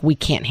is like, we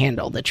can't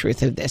handle the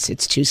truth of this.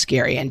 It's too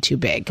scary and too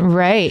big.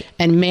 Right.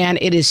 And man,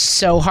 it is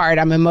so hard.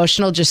 I'm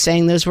emotional just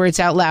saying those words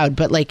out loud.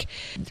 But like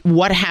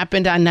what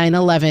happened on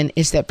 9/11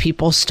 is that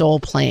people stole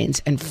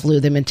planes and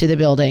flew them into the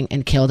building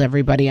and killed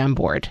everybody on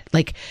board.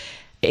 Like,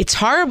 it's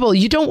horrible.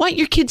 You don't want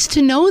your kids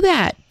to know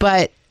that.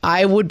 But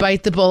I would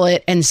bite the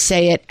bullet and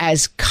say it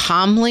as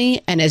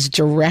calmly and as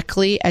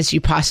directly as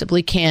you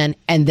possibly can,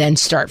 and then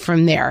start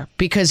from there.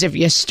 Because if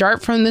you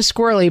start from the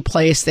squirrely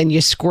place, then you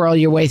squirrel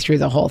your way through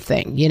the whole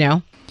thing,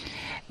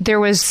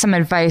 There was some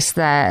advice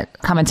that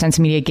Common Sense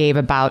Media gave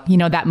about,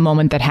 that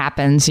moment that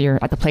happens. You're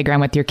at the playground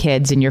with your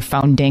kids and your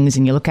phone dings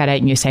and you look at it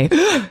and you say,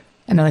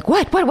 and they're like,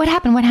 what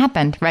happened? What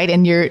happened? Right?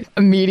 And you're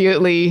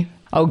immediately,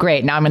 oh,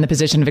 great. Now I'm in the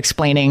position of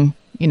explaining,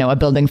 a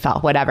building fell,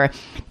 whatever.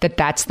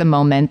 That's the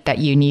moment that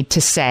you need to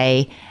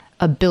say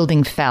a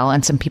building fell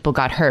and some people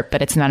got hurt,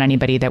 but it's not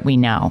anybody that we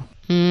know.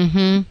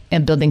 Mm-hmm. A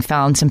building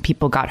fell and some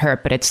people got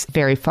hurt, but it's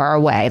very far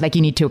away. Like,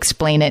 you need to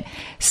explain it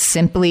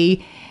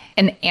simply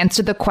and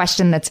answer the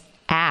question that's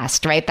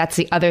asked, right? That's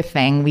the other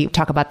thing. We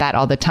talk about that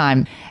all the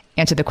time.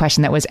 Answer the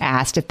question that was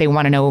asked. If they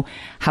want to know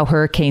how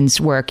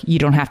hurricanes work, you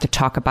don't have to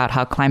talk about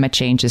how climate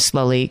change is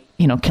slowly,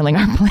 killing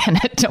our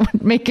planet.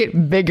 Don't make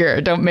it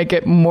bigger. Don't make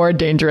it more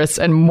dangerous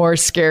and more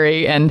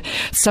scary. And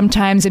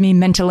sometimes,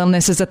 mental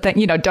illness is a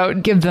thing.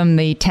 Don't give them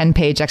the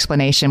 10-page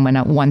explanation when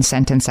a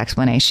one-sentence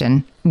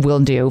explanation will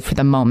do for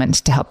the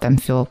moment to help them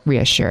feel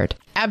reassured.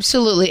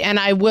 Absolutely. And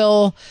I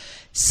will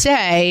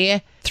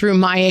say, through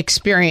my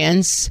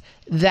experience,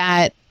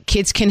 that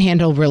kids can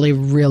handle really,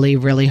 really,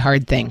 really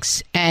hard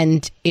things.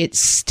 And it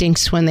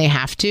stinks when they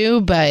have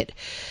to, but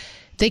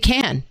they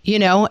can,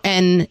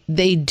 and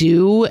they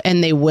do,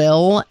 and they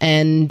will.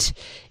 And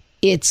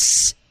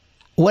it's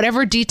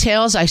whatever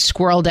details I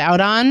squirreled out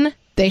on,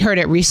 they heard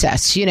at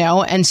recess,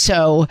 and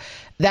so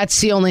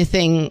that's the only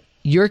thing.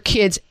 Your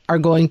kids are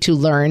going to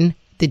learn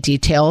the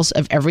details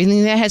of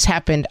everything that has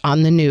happened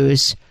on the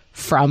news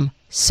from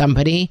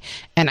somebody.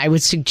 And I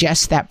would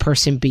suggest that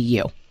person be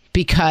you,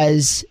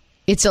 because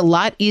it's a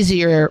lot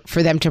easier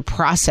for them to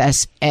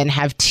process and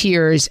have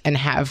tears and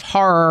have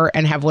horror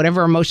and have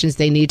whatever emotions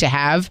they need to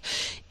have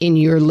in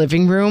your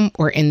living room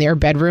or in their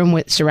bedroom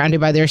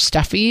surrounded by their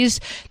stuffies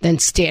than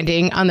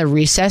standing on the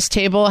recess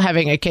table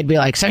having a kid be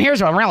like, so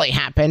here's what really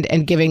happened,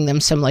 and giving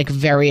them some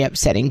very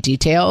upsetting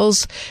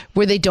details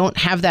where they don't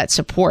have that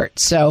support.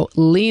 So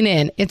lean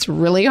in. It's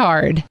really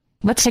hard.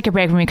 Let's take a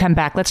break. When we come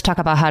back, let's talk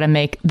about how to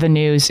make the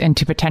news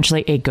into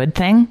potentially a good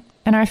thing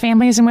in our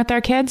families and with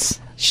our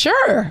kids.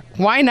 Sure.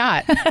 Why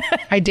not?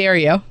 I dare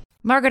you.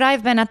 Margaret,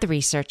 I've been at the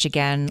research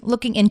again,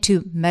 looking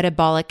into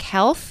metabolic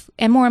health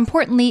and, more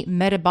importantly,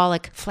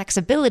 metabolic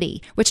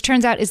flexibility, which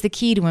turns out is the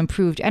key to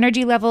improved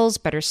energy levels,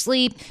 better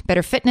sleep,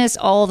 better fitness,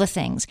 all the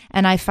things.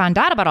 And I found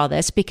out about all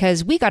this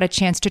because we got a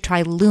chance to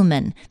try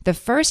Lumen, the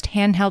first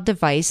handheld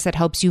device that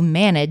helps you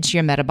manage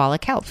your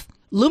metabolic health.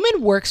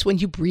 Lumen works when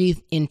you breathe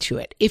into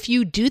it. If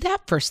you do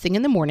that first thing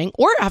in the morning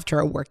or after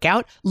a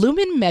workout,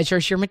 Lumen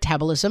measures your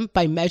metabolism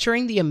by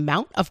measuring the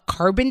amount of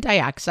carbon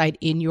dioxide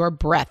in your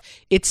breath.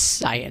 It's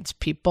science,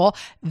 people.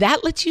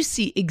 That lets you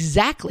see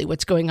exactly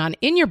what's going on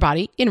in your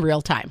body in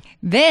real time.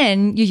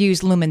 Then you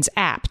use Lumen's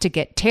app to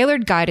get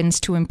tailored guidance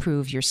to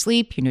improve your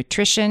sleep, your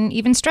nutrition,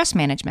 even stress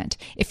management.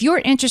 If you're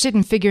interested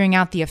in figuring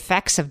out the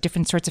effects of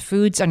different sorts of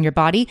foods on your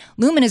body,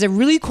 Lumen is a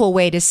really cool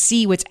way to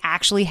see what's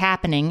actually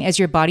happening as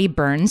your body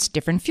burns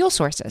different fuel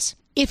sources.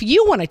 If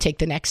you want to take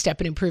the next step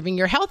in improving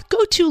your health,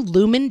 go to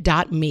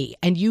lumen.me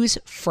and use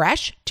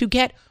FRESH to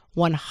get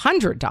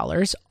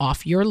 $100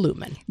 off your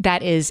Lumen.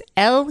 That is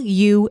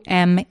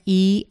LUMEN.ME.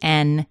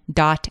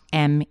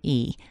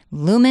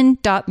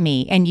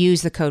 Lumen.me, and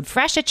use the code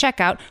FRESH at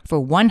checkout for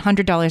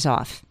 $100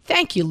 off.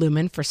 Thank you,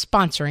 Lumen, for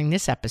sponsoring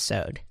this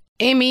episode.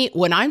 Amy,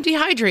 when I'm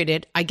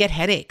dehydrated, I get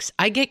headaches,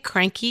 I get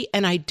cranky,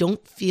 and I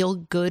don't feel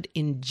good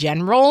in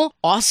general.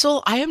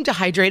 Also, I am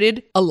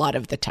dehydrated a lot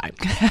of the time.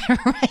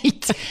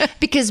 Right.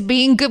 Because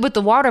being good with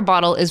the water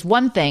bottle is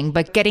one thing,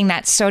 but getting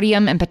that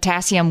sodium and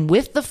potassium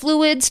with the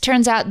fluids,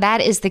 turns out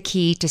that is the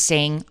key to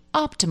staying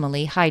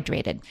optimally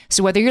hydrated.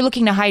 So whether you're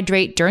looking to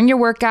hydrate during your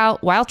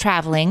workout, while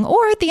traveling,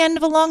 or at the end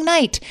of a long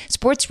night,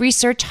 Sports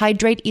Research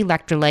Hydrate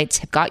Electrolytes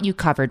have got you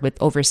covered with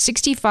over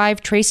 65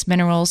 trace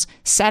minerals,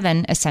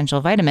 7 essential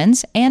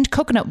vitamins, and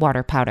coconut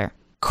water powder.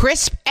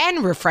 Crisp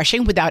and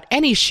refreshing without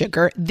any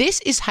sugar,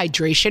 this is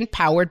hydration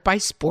powered by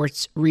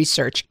Sports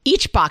Research.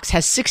 Each box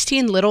has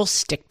 16 little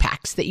stick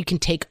packs that you can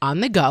take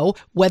on the go,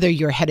 whether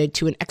you're headed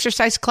to an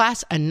exercise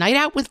class, a night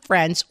out with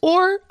friends,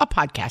 or a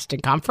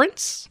podcasting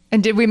conference.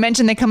 And did we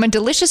mention they come in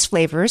delicious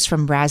flavors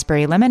from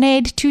raspberry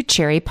lemonade to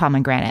cherry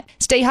pomegranate?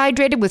 Stay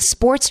hydrated with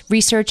Sports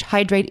Research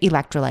Hydrate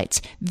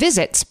Electrolytes.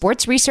 Visit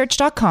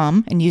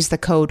sportsresearch.com and use the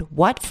code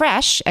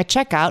WHATFRESH at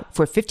checkout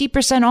for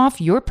 50%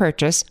 off your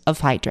purchase of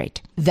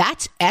Hydrate.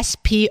 That's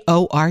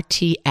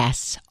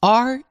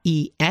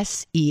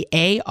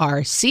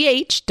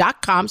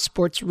SportsResearch.com,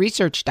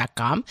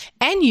 sportsresearch.com,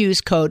 and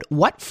use code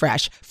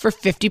WHATFRESH for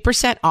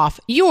 50% off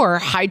your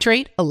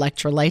Hydrate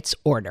Electrolytes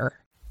order.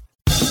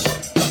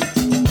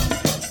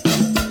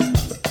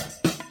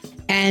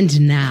 And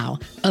now,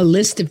 a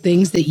list of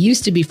things that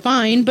used to be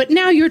fine, but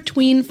now your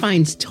tween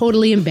finds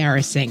totally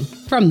embarrassing,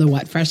 from the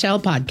What Fresh Hell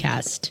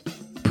podcast.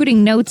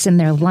 Putting notes in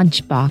their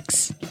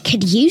lunchbox.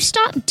 Could you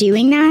stop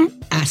doing that?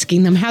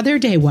 Asking them how their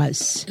day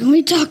was. Can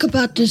we talk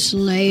about this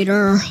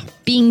later?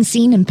 Being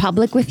seen in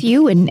public with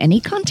you in any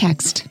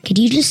context. Could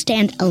you just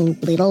stand a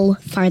little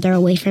farther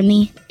away from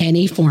me?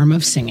 Any form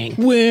of singing.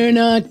 We're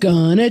not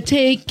gonna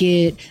take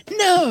it.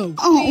 No.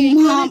 Oh,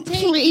 Mom,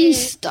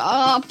 please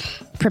stop.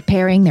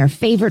 Preparing their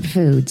favorite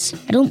foods.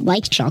 I don't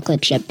like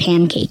chocolate chip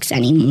pancakes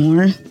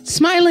anymore.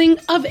 Smiling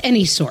of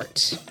any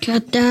sort.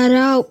 Cut that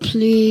out,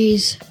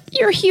 please.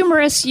 Your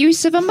humorous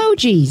use of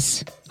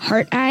emojis.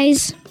 Heart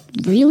eyes?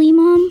 Really,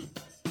 Mom?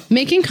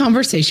 Making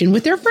conversation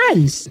with their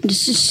friends.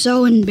 This is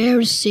so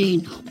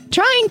embarrassing.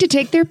 Trying to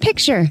take their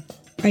picture.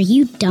 Are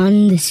you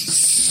done? This is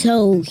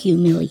so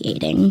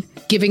humiliating.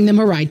 Giving them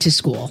a ride to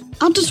school.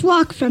 I'll just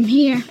walk from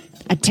here.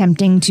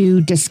 Attempting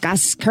to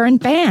discuss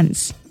current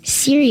bands.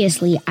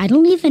 Seriously, I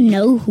don't even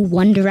know who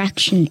One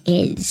Direction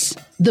is.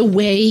 The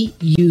way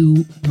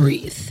you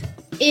breathe.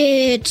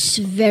 It's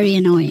very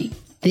annoying.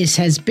 This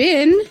has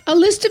been a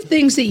list of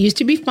things that used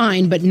to be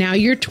fine, but now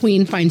your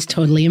tween finds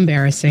totally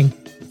embarrassing.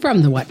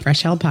 From the What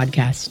Fresh Hell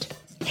podcast.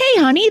 Hey,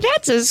 honey,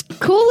 that's as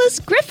cool as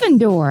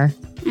Gryffindor.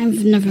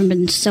 I've never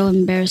been so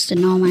embarrassed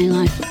in all my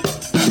life.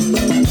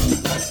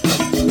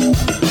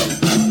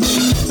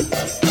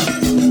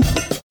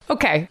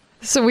 Okay.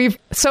 So we've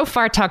so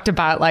far talked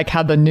about like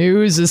how the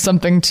news is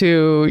something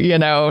to,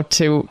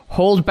 to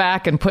hold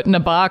back and put in a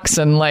box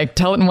and like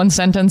tell it in one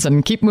sentence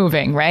and keep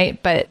moving, right?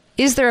 But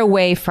is there a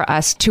way for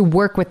us to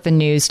work with the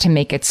news to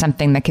make it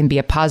something that can be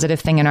a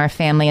positive thing in our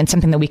family and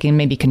something that we can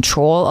maybe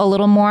control a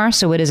little more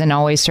so it isn't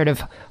always sort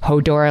of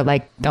Hodor,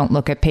 like don't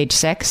look at page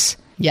 6?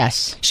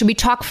 Yes. Should we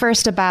talk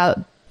first about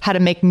how to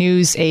make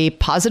news a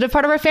positive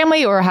part of our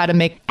family or how to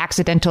make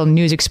accidental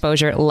news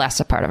exposure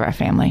less a part of our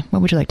family?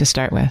 What would you like to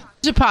start with?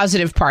 It's a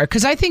positive part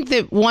because I think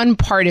that one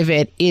part of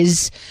it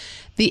is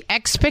the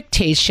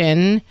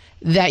expectation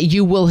that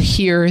you will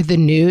hear the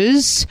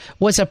news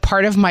was a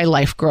part of my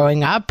life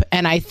growing up.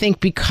 And I think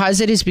because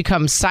it has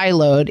become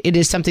siloed, it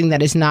is something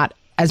that is not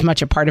as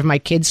much a part of my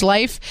kid's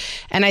life.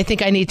 And I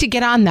think I need to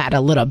get on that a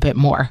little bit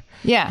more.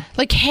 Yeah.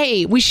 Like,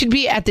 hey, we should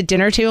be at the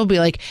dinner table, be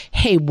like,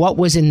 hey, what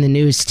was in the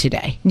news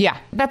today? Yeah,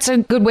 that's a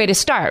good way to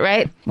start,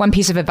 right? One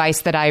piece of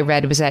advice that I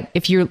read was that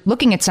if you're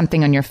looking at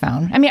something on your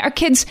phone, I mean, our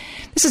kids,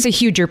 this is a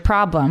huger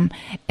problem.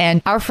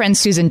 And our friend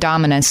Susan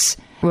Dominus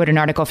wrote an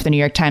article for the New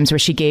York Times where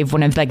she gave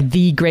one of like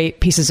the great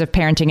pieces of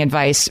parenting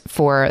advice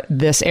for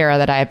this era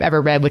that I've ever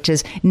read, which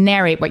is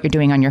narrate what you're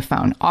doing on your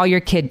phone. All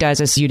your kid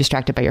does is you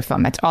distracted by your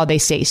phone. That's all they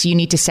say. So you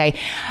need to say,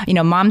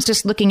 mom's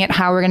just looking at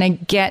how we're going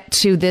to get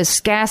to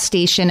this gas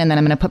station and then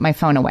I'm going to put my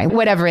phone away,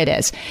 whatever it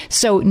is.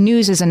 So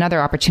news is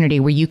another opportunity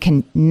where you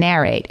can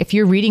narrate. If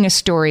you're reading a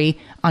story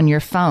on your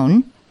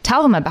phone,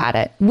 tell them about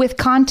it with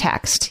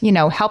context,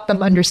 help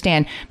them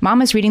understand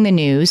Mama's reading the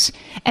news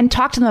and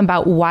talk to them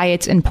about why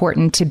it's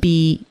important to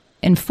be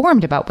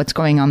informed about what's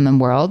going on in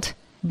the world.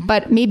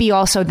 But maybe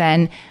also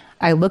then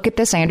I look at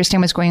this, I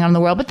understand what's going on in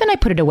the world, but then I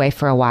put it away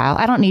for a while.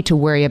 I don't need to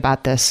worry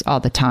about this all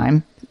the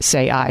time.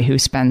 Say I, who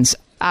spends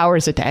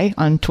hours a day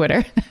on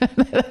Twitter,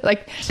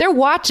 like they're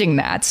watching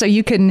that. So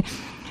you can,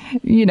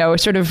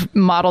 sort of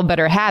model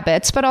better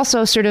habits, but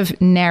also sort of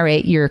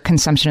narrate your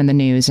consumption of the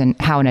news and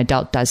how an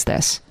adult does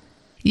this.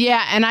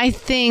 Yeah, and I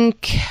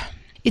think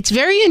it's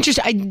very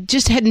interesting. I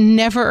just had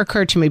never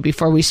occurred to me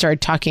before we started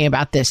talking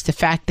about this, the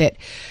fact that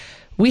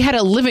we had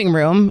a living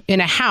room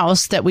in a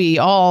house that we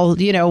all,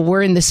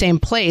 were in the same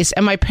place,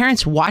 and my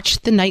parents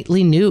watched the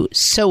nightly news.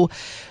 So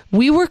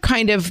we were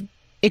kind of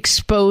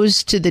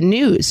exposed to the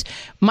news.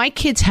 My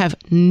kids have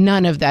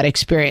none of that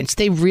experience.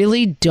 They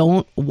really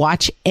don't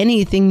watch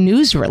anything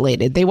news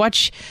related. They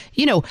watch,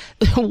 the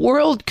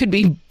world could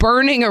be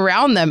burning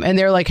around them and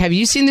they're like, have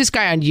you seen this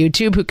guy on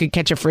YouTube who could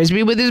catch a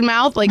Frisbee with his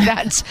mouth? Like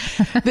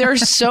they're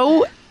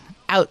so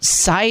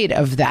outside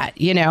of that,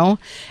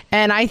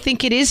 And I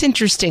think it is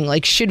interesting.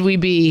 Like, should we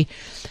be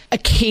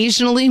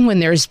occasionally when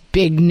there's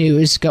big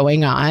news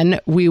going on,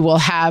 we will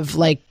have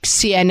like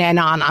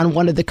CNN on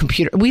one of the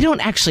computer. We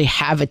don't actually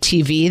have a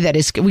TV that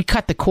is, we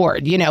cut the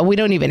cord, we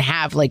don't even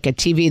have like a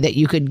TV that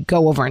you could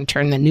go over and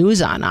turn the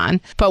news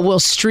on, but we'll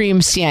stream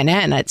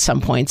CNN at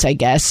some points, I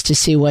guess, to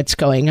see what's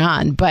going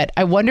on. But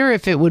I wonder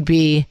if it would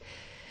be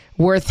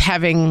worth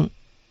having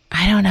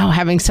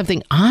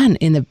something on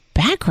in the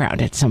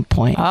background at some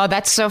point. Oh,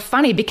 that's so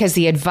funny because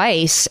the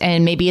advice,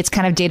 and maybe it's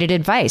kind of dated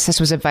advice.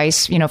 This was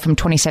advice, from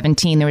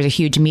 2017. There was a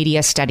huge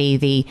media study,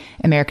 the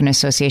American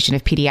Association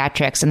of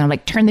Pediatrics, and they're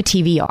like, turn the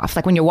TV off.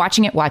 Like when you're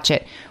watching it, watch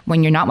it.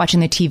 When you're not watching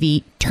the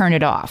TV, turn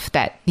it off.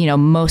 That,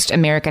 most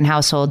American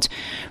households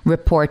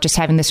report just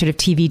having this sort of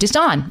TV just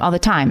on all the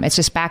time. It's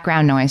just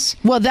background noise.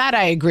 Well, that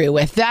I agree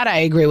with.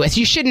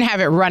 You shouldn't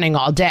have it running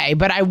all day,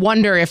 but I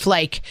wonder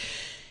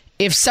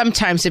if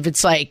sometimes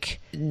it's like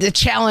the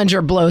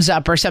Challenger blows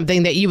up or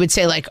something that you would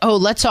say like, oh,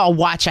 let's all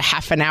watch a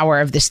half an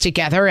hour of this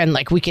together and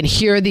like we can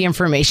hear the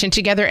information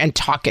together and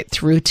talk it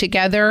through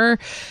together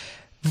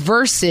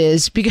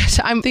versus, because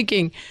I'm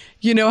thinking,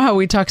 how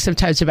we talk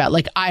sometimes about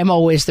like, I'm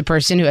always the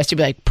person who has to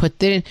be like, put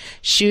the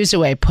shoes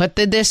away, put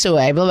the this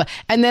away, blah, blah.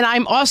 And then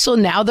I'm also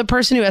now the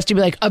person who has to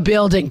be like, a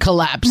building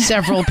collapsed,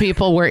 several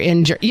people were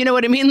injured. You know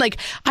what I mean? Like,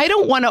 I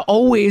don't want to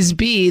always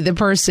be the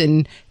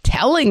person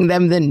telling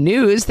them the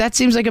news. That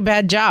seems like a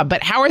bad job,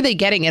 but how are they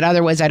getting it?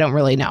 Otherwise, I don't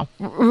really know.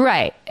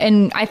 Right.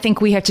 And I think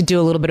we have to do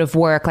a little bit of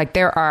work. Like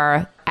there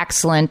are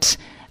excellent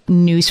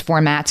news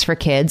formats for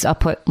kids. I'll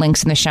put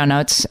links in the show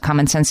notes.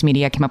 Common Sense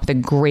Media came up with a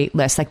great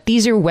list. Like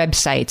these are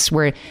websites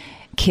where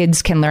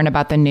kids can learn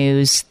about the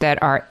news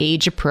that are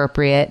age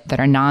appropriate, that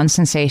are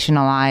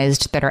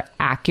non-sensationalized, that are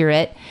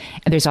accurate.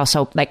 And there's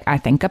also, like, I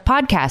think a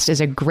podcast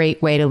is a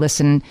great way to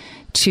listen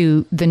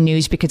to the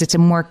news because it's a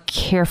more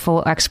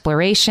careful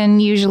exploration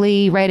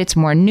usually, right? It's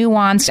more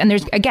nuanced.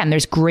 And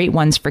there's great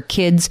ones for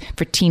kids,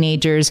 for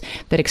teenagers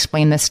that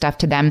explain this stuff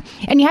to them.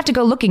 And you have to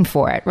go looking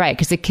for it, right?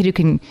 Because the kid who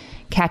can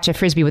catch a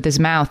Frisbee with his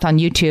mouth on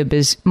YouTube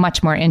is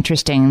much more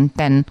interesting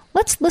than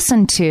let's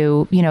listen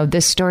to,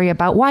 this story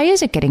about why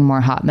is it getting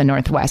more hot in the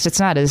Northwest. It's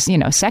not as,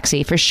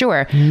 sexy for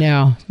sure.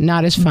 No,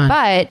 not as fun.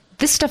 But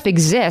this stuff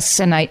exists.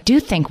 And I do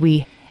think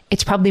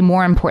it's probably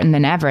more important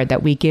than ever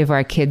that we give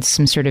our kids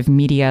some sort of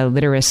media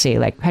literacy.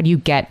 Like, how do you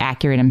get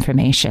accurate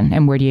information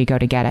and where do you go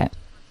to get it?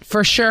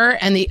 For sure.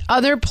 And the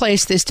other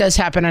place this does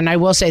happen, and I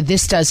will say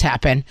this does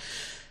happen,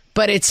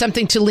 but it's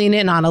something to lean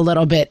in on a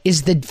little bit,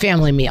 is the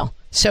family meal.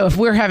 So if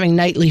we're having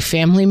nightly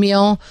family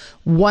meal,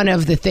 one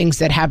of the things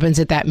that happens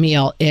at that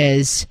meal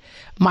is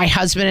my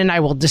husband and I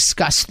will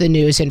discuss the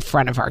news in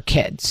front of our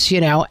kids,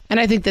 And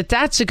I think that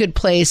that's a good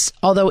place,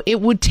 although it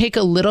would take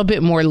a little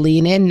bit more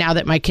lean in now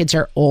that my kids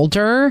are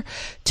older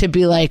to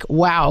be like,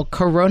 wow,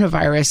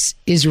 coronavirus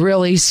is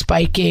really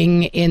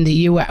spiking in the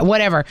U.S.,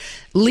 whatever.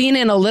 Lean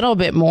in a little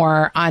bit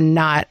more on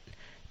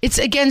it's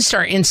against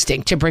our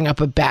instinct to bring up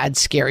a bad,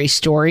 scary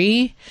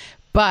story.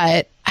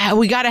 But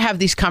we got to have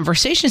these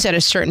conversations at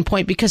a certain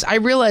point, because I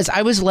realized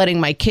I was letting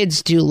my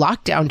kids do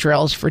lockdown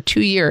drills for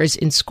 2 years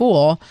in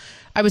school.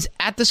 I was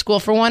at the school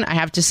for one, I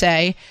have to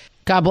say,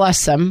 God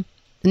bless them.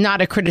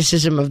 Not a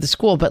criticism of the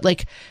school, but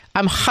like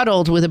I'm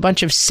huddled with a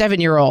bunch of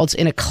 7-year-olds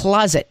in a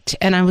closet.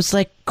 And I was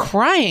like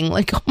crying,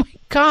 like, oh my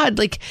God,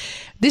 like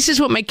this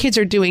is what my kids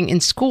are doing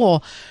in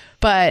school.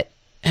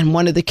 And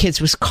one of the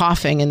kids was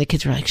coughing and the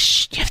kids were like,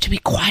 shh, you have to be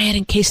quiet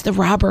in case the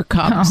robber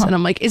comes. And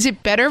I'm like, is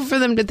it better for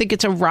them to think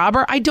it's a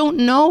robber? I don't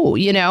know,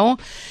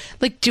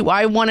 Like, do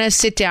I want to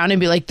sit down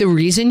and be like, the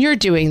reason you're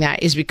doing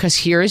that is because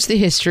here's the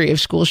history of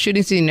school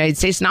shootings in the United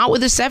States, not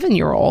with a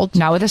 7-year-old.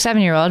 Not with a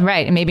 7-year-old,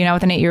 right. And maybe not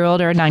with an 8-year-old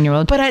or a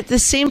 9-year-old. But at the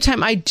same time,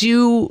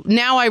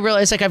 now I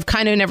realize like I've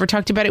kind of never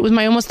talked about it with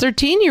my almost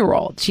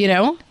 13-year-old,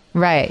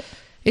 Right.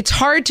 It's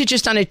hard to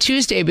just on a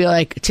Tuesday be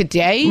like,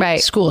 today,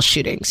 right. School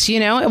shootings,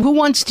 Who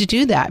wants to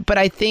do that? But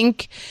I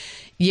think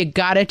you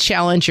got to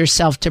challenge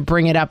yourself to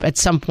bring it up at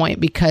some point,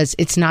 because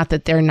it's not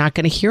that they're not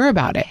going to hear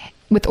about it.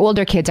 With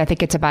older kids, I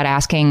think it's about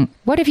asking,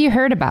 what have you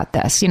heard about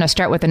this?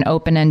 Start with an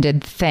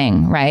open-ended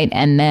thing, right?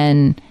 And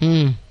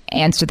then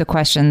answer the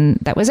question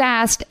that was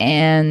asked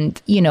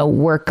and,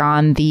 work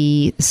on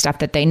the stuff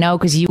that they know,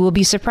 because you will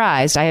be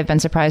surprised. I have been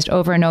surprised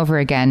over and over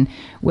again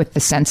with the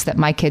sense that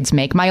my kids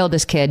make. My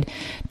oldest kid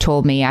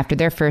told me after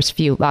their first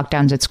few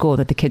lockdowns at school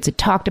that the kids had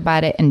talked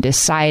about it and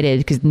decided,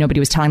 because nobody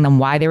was telling them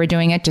why they were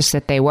doing it, just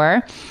that they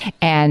were.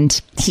 And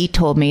he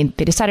told me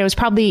they decided it was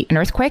probably an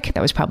earthquake.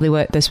 That was probably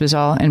what this was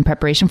all in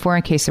preparation for,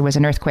 in case there was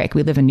an earthquake.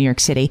 We live in New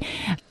York City.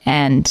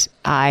 And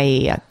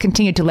I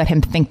continued to let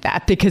him think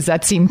that, because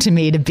that seemed to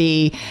me to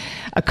be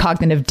a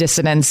cognitive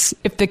dissonance.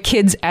 If the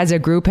kids as a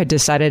group had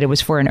decided it was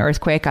for an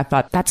earthquake, I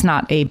thought that's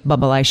not a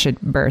bubble I should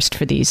burst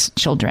for these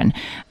children.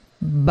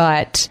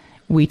 But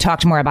we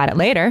talked more about it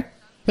later.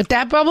 But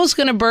that bubble's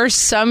going to burst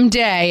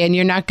someday, and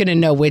you're not going to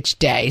know which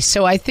day.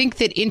 So I think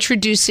that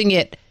introducing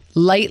it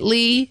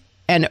lightly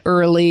and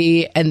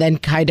early and then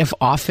kind of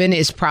often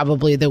is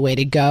probably the way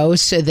to go,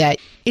 so that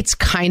it's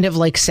kind of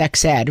like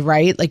sex ed,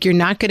 right? Like you're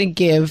not going to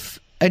give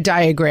a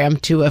diagram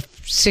to a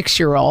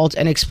 6-year-old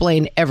and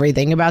explain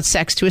everything about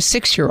sex to a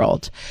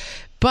 6-year-old.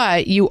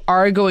 But you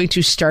are going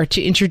to start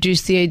to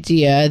introduce the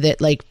idea that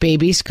like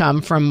babies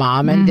come from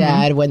mom and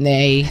dad when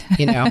they,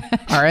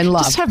 are in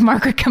love. Just have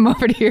Margaret come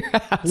over to your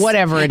house.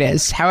 Whatever it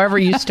is, however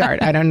you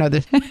start. I don't know.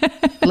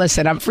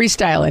 Listen, I'm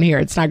freestyling here.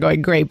 It's not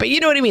going great. But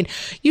you know what I mean?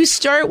 You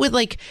start with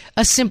like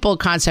a simple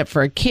concept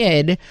for a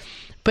kid.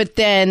 But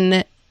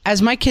then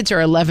as my kids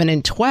are 11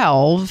 and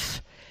 12,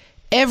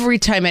 every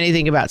time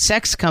anything about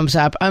sex comes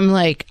up, I'm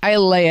like, I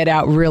lay it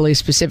out really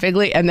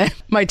specifically. And then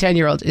my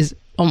 10-year-old is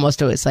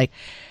almost always like,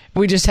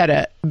 we just had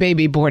a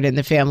baby born in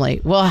the family.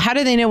 Well, how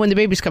do they know when the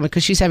baby's coming?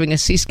 Because she's having a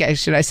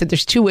C-section. I said,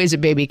 there's 2 ways a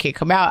baby can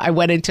come out. I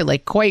went into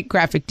like quite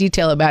graphic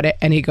detail about it.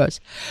 And he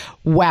goes,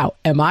 wow,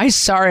 am I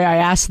sorry I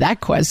asked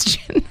that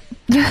question?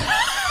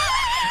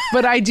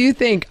 But I do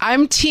think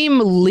I'm team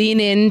lean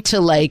into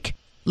like,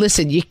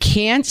 listen, you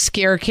can't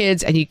scare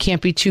kids and you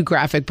can't be too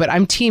graphic, but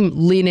I'm team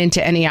lean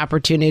into any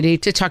opportunity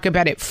to talk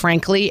about it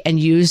frankly and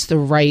use the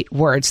right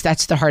words.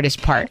 That's the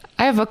hardest part.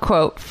 I have a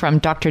quote from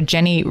Dr.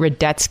 Jenny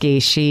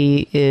Radetsky.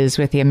 She is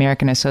with the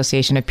American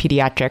Association of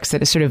Pediatrics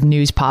that is sort of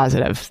news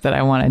positive that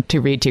I wanted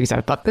to read to you because I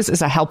thought this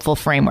is a helpful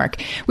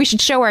framework. We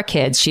should show our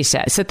kids, she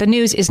says, that the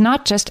news is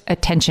not just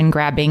attention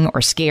grabbing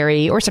or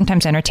scary or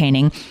sometimes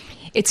entertaining.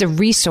 It's a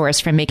resource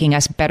for making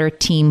us better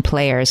team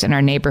players in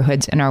our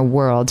neighborhoods and our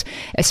world,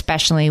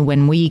 especially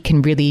when we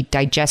can really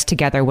digest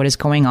together what is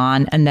going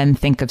on and then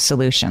think of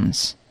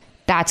solutions.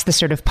 That's the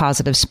sort of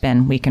positive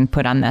spin we can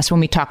put on this when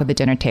we talk at the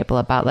dinner table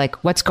about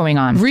like what's going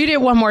on. Read it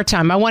one more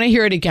time. I want to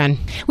hear it again.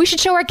 We should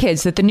show our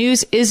kids that the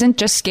news isn't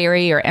just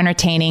scary or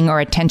entertaining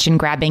or attention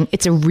grabbing.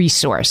 It's a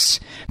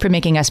resource for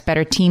making us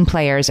better team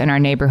players in our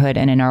neighborhood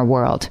and in our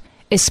world,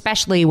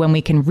 especially when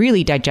we can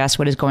really digest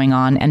what is going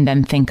on and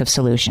then think of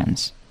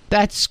solutions.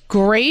 That's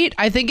great.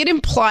 I think it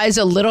implies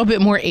a little bit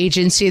more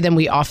agency than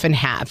we often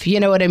have. You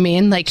know what I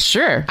mean? Like,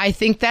 sure, I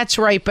think that's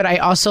right. But I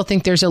also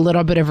think there's a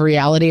little bit of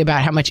reality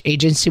about how much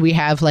agency we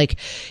have. Like,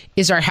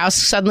 is our house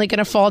suddenly going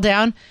to fall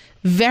down?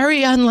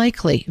 Very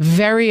unlikely.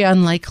 Very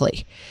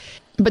unlikely.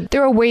 But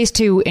there are ways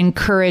to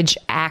encourage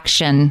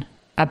action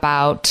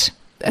about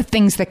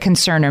things that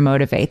concern or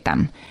motivate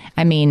them.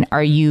 I mean,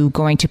 are you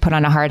going to put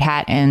on a hard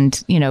hat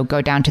and,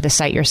 go down to the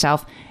site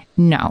yourself?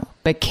 No.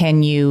 But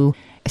can you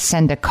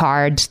send a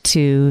card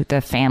to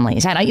the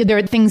families? And there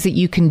are things that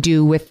you can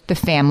do with the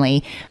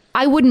family.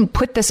 I wouldn't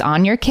put this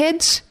on your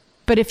kids.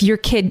 But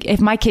if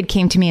my kid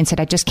came to me and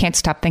said, I just can't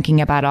stop thinking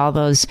about all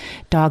those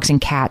dogs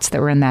and cats that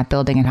were in that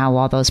building and how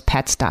all those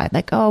pets died.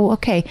 Like, oh,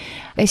 okay.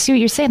 I see what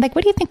you're saying. Like,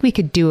 what do you think we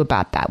could do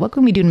about that? What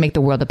can we do to make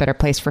the world a better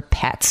place for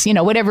pets?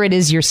 Whatever it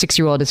is your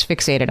 6-year-old is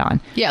fixated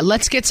on. Yeah,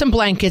 let's get some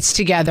blankets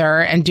together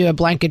and do a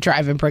blanket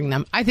drive and bring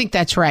them. I think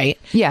that's right.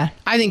 Yeah.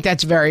 I think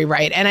that's very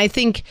right. And I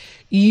think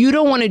you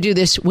don't want to do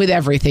this with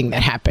everything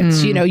that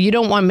happens. You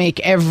don't want to make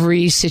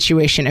every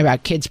situation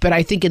about kids. But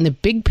I think in the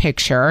big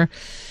picture,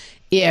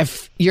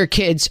 if your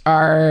kids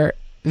are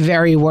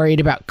very worried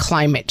about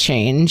climate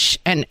change,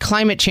 and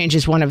climate change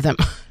is one of them,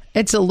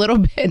 it's a little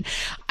bit,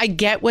 I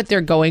get what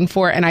they're going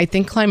for, and I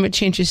think climate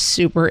change is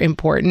super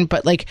important,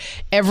 but like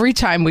every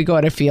time we go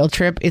on a field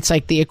trip, it's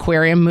like the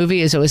aquarium movie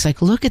is always like,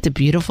 look at the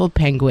beautiful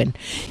penguin.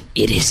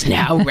 It is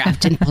now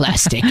wrapped in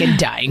plastic and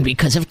dying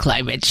because of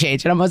climate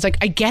change. And I'm always like,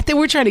 I get that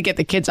we're trying to get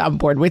the kids on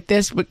board with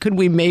this, but could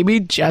we maybe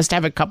just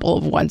have a couple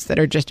of ones that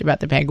are just about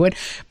the penguin?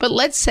 But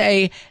let's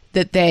say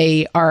that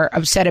they are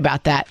upset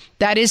about that.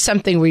 That is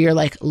something where you're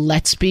like,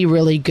 let's be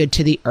really good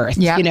to the earth,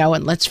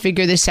 and let's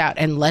figure this out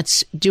and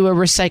let's do a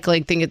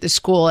recycling thing at the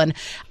school. And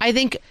I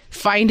think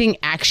finding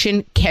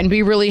action can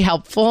be really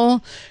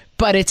helpful,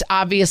 but it's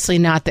obviously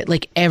not that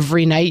like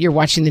every night you're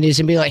watching the news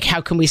and be like,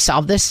 how can we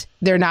solve this?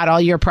 They're not all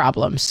your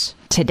problems.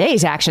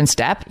 Today's action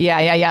step.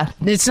 Yeah.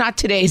 It's not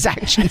today's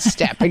action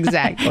step.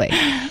 Exactly.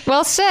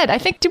 Well said. I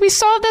think, did we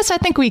solve this? I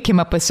think we came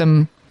up with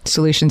some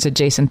solutions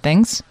adjacent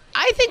things.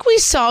 I think we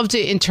solved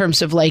it in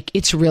terms of like,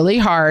 it's really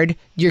hard.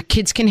 Your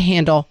kids can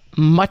handle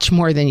much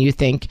more than you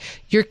think.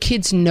 Your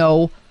kids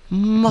know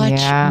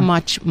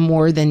much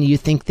more than you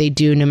think they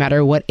do, no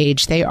matter what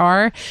age they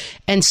are.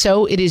 And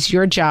so it is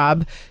your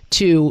job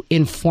to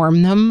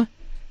inform them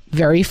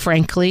very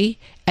frankly,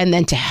 and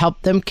then to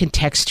help them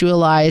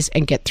contextualize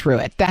and get through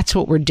it. That's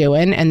what we're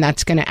doing, and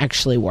that's going to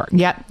actually work.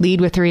 Yep.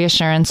 Lead with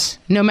reassurance.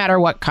 No matter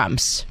what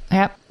comes.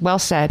 Yep. Well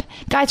said.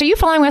 Guys, are you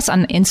following us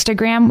on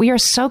Instagram? We are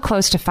so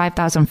close to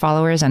 5,000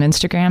 followers on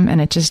Instagram,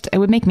 and it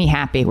would make me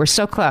happy. We're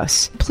so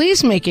close.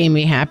 Please make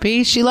Amy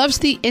happy. She loves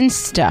the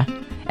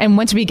Insta. And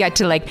once we get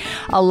to like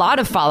a lot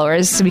of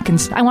followers,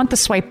 I want the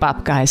swipe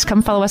up, guys.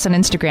 Come follow us on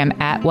Instagram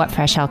at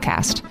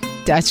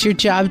WhatFreshHellCast. That's your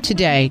job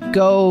today.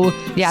 Go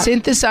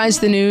synthesize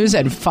the news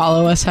and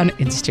follow us on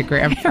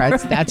Instagram,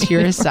 friends. That's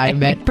your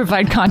assignment.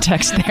 Provide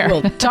context there.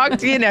 We'll talk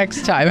to you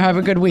next time. Have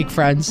a good week,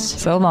 friends.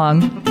 So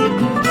long.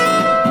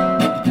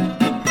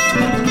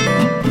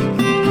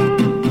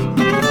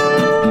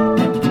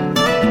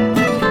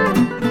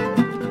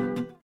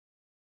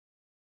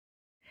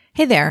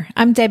 Hey there,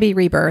 I'm Debbie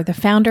Reber, the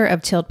founder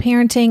of Tilt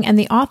Parenting and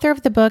the author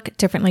of the book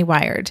Differently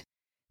Wired.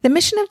 The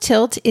mission of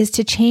Tilt is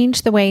to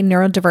change the way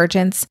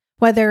neurodivergence,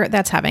 whether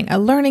that's having a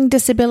learning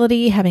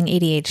disability, having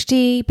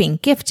ADHD, being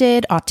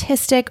gifted,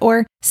 autistic,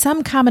 or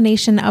some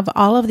combination of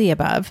all of the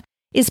above,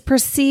 is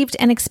perceived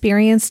and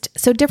experienced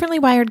so differently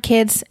wired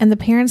kids and the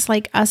parents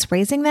like us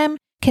raising them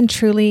can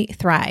truly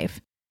thrive.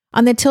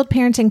 On the Tilt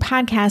Parenting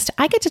podcast,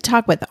 I get to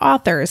talk with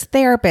authors,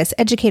 therapists,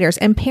 educators,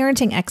 and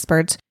parenting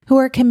experts who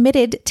are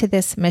committed to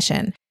this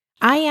mission.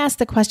 I ask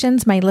the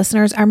questions my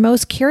listeners are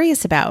most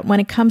curious about when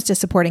it comes to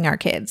supporting our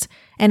kids.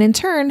 And in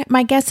turn,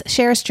 my guests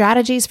share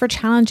strategies for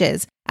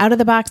challenges,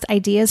 out-of-the-box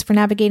ideas for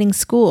navigating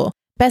school,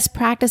 best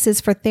practices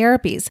for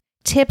therapies,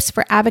 tips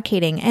for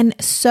advocating, and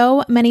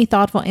so many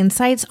thoughtful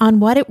insights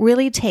on what it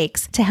really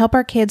takes to help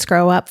our kids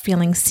grow up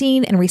feeling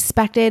seen and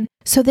respected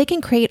so they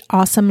can create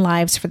awesome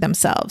lives for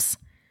themselves.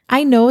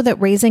 I know that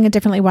raising a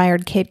differently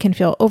wired kid can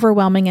feel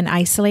overwhelming and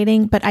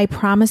isolating, but I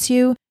promise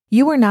you,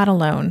 you are not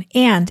alone,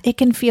 and it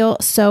can feel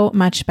so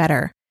much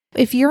better.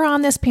 If you're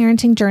on this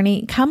parenting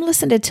journey, come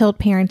listen to Tilt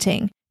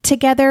Parenting.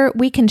 Together,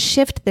 we can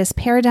shift this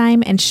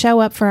paradigm and show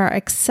up for our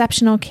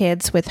exceptional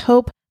kids with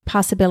hope,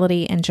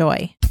 possibility, and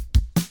joy.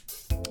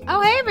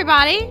 Oh, hey,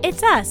 everybody.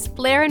 It's us,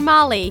 Blair and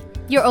Molly,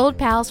 your old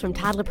pals from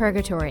Toddler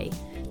Purgatory.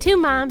 Two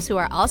moms who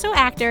are also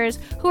actors,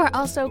 who are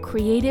also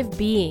creative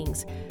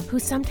beings, who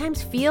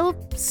sometimes feel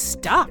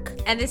stuck.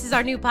 And this is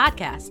our new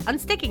podcast,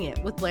 Unsticking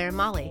It with Blair and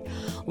Molly.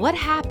 What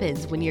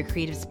happens when your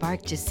creative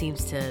spark just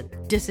seems to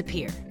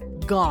disappear?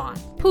 Gone.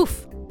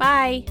 Poof.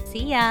 Bye.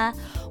 See ya.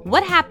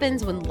 What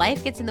happens when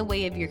life gets in the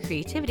way of your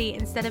creativity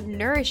instead of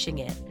nourishing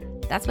it?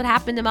 That's what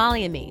happened to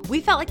Molly and me.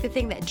 We felt like the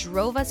thing that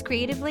drove us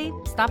creatively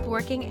stopped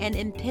working, and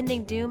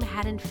impending doom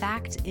had in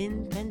fact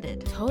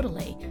impended.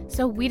 Totally.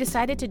 So we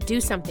decided to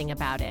do something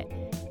about it.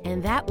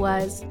 And that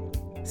was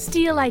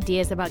steal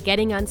ideas about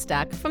getting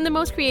unstuck from the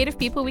most creative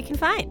people we can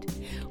find.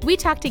 We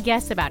talk to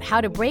guests about how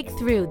to break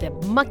through the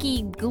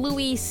mucky,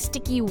 gluey,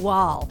 sticky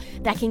wall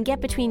that can get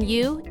between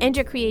you and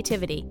your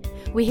creativity.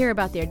 We hear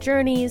about their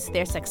journeys,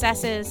 their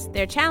successes,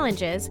 their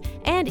challenges,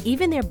 and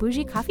even their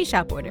bougie coffee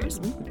shop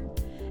orders.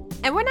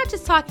 And we're not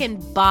just talking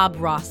Bob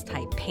Ross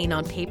type paint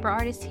on paper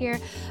artists here,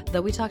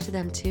 though we talk to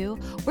them too.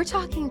 We're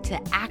talking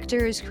to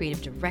actors,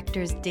 creative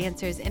directors,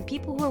 dancers, and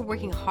people who are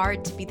working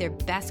hard to be their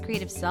best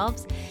creative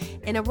selves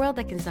in a world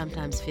that can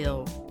sometimes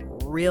feel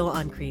real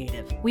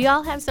uncreative. We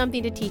all have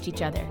something to teach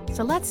each other,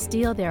 so let's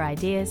steal their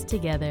ideas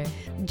together.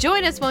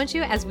 Join us, won't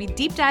you, as we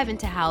deep dive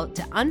into how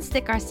to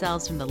unstick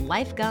ourselves from the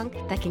life gunk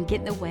that can get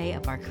in the way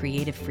of our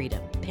creative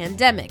freedom.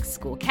 Pandemics,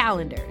 school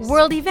calendars,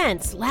 World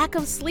events, lack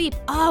of sleep.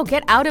 Oh,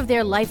 get out of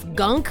their life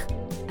gunk.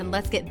 and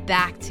let's get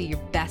back to your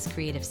best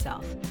creative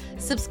self.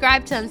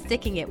 Subscribe to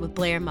Unsticking It with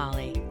Blair and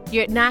Molly.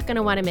 You're not going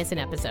to want to miss an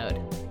episode.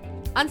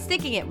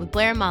 Unsticking It with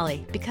Blair and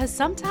Molly, because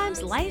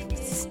sometimes life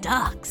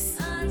sucks.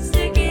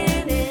 Unsticking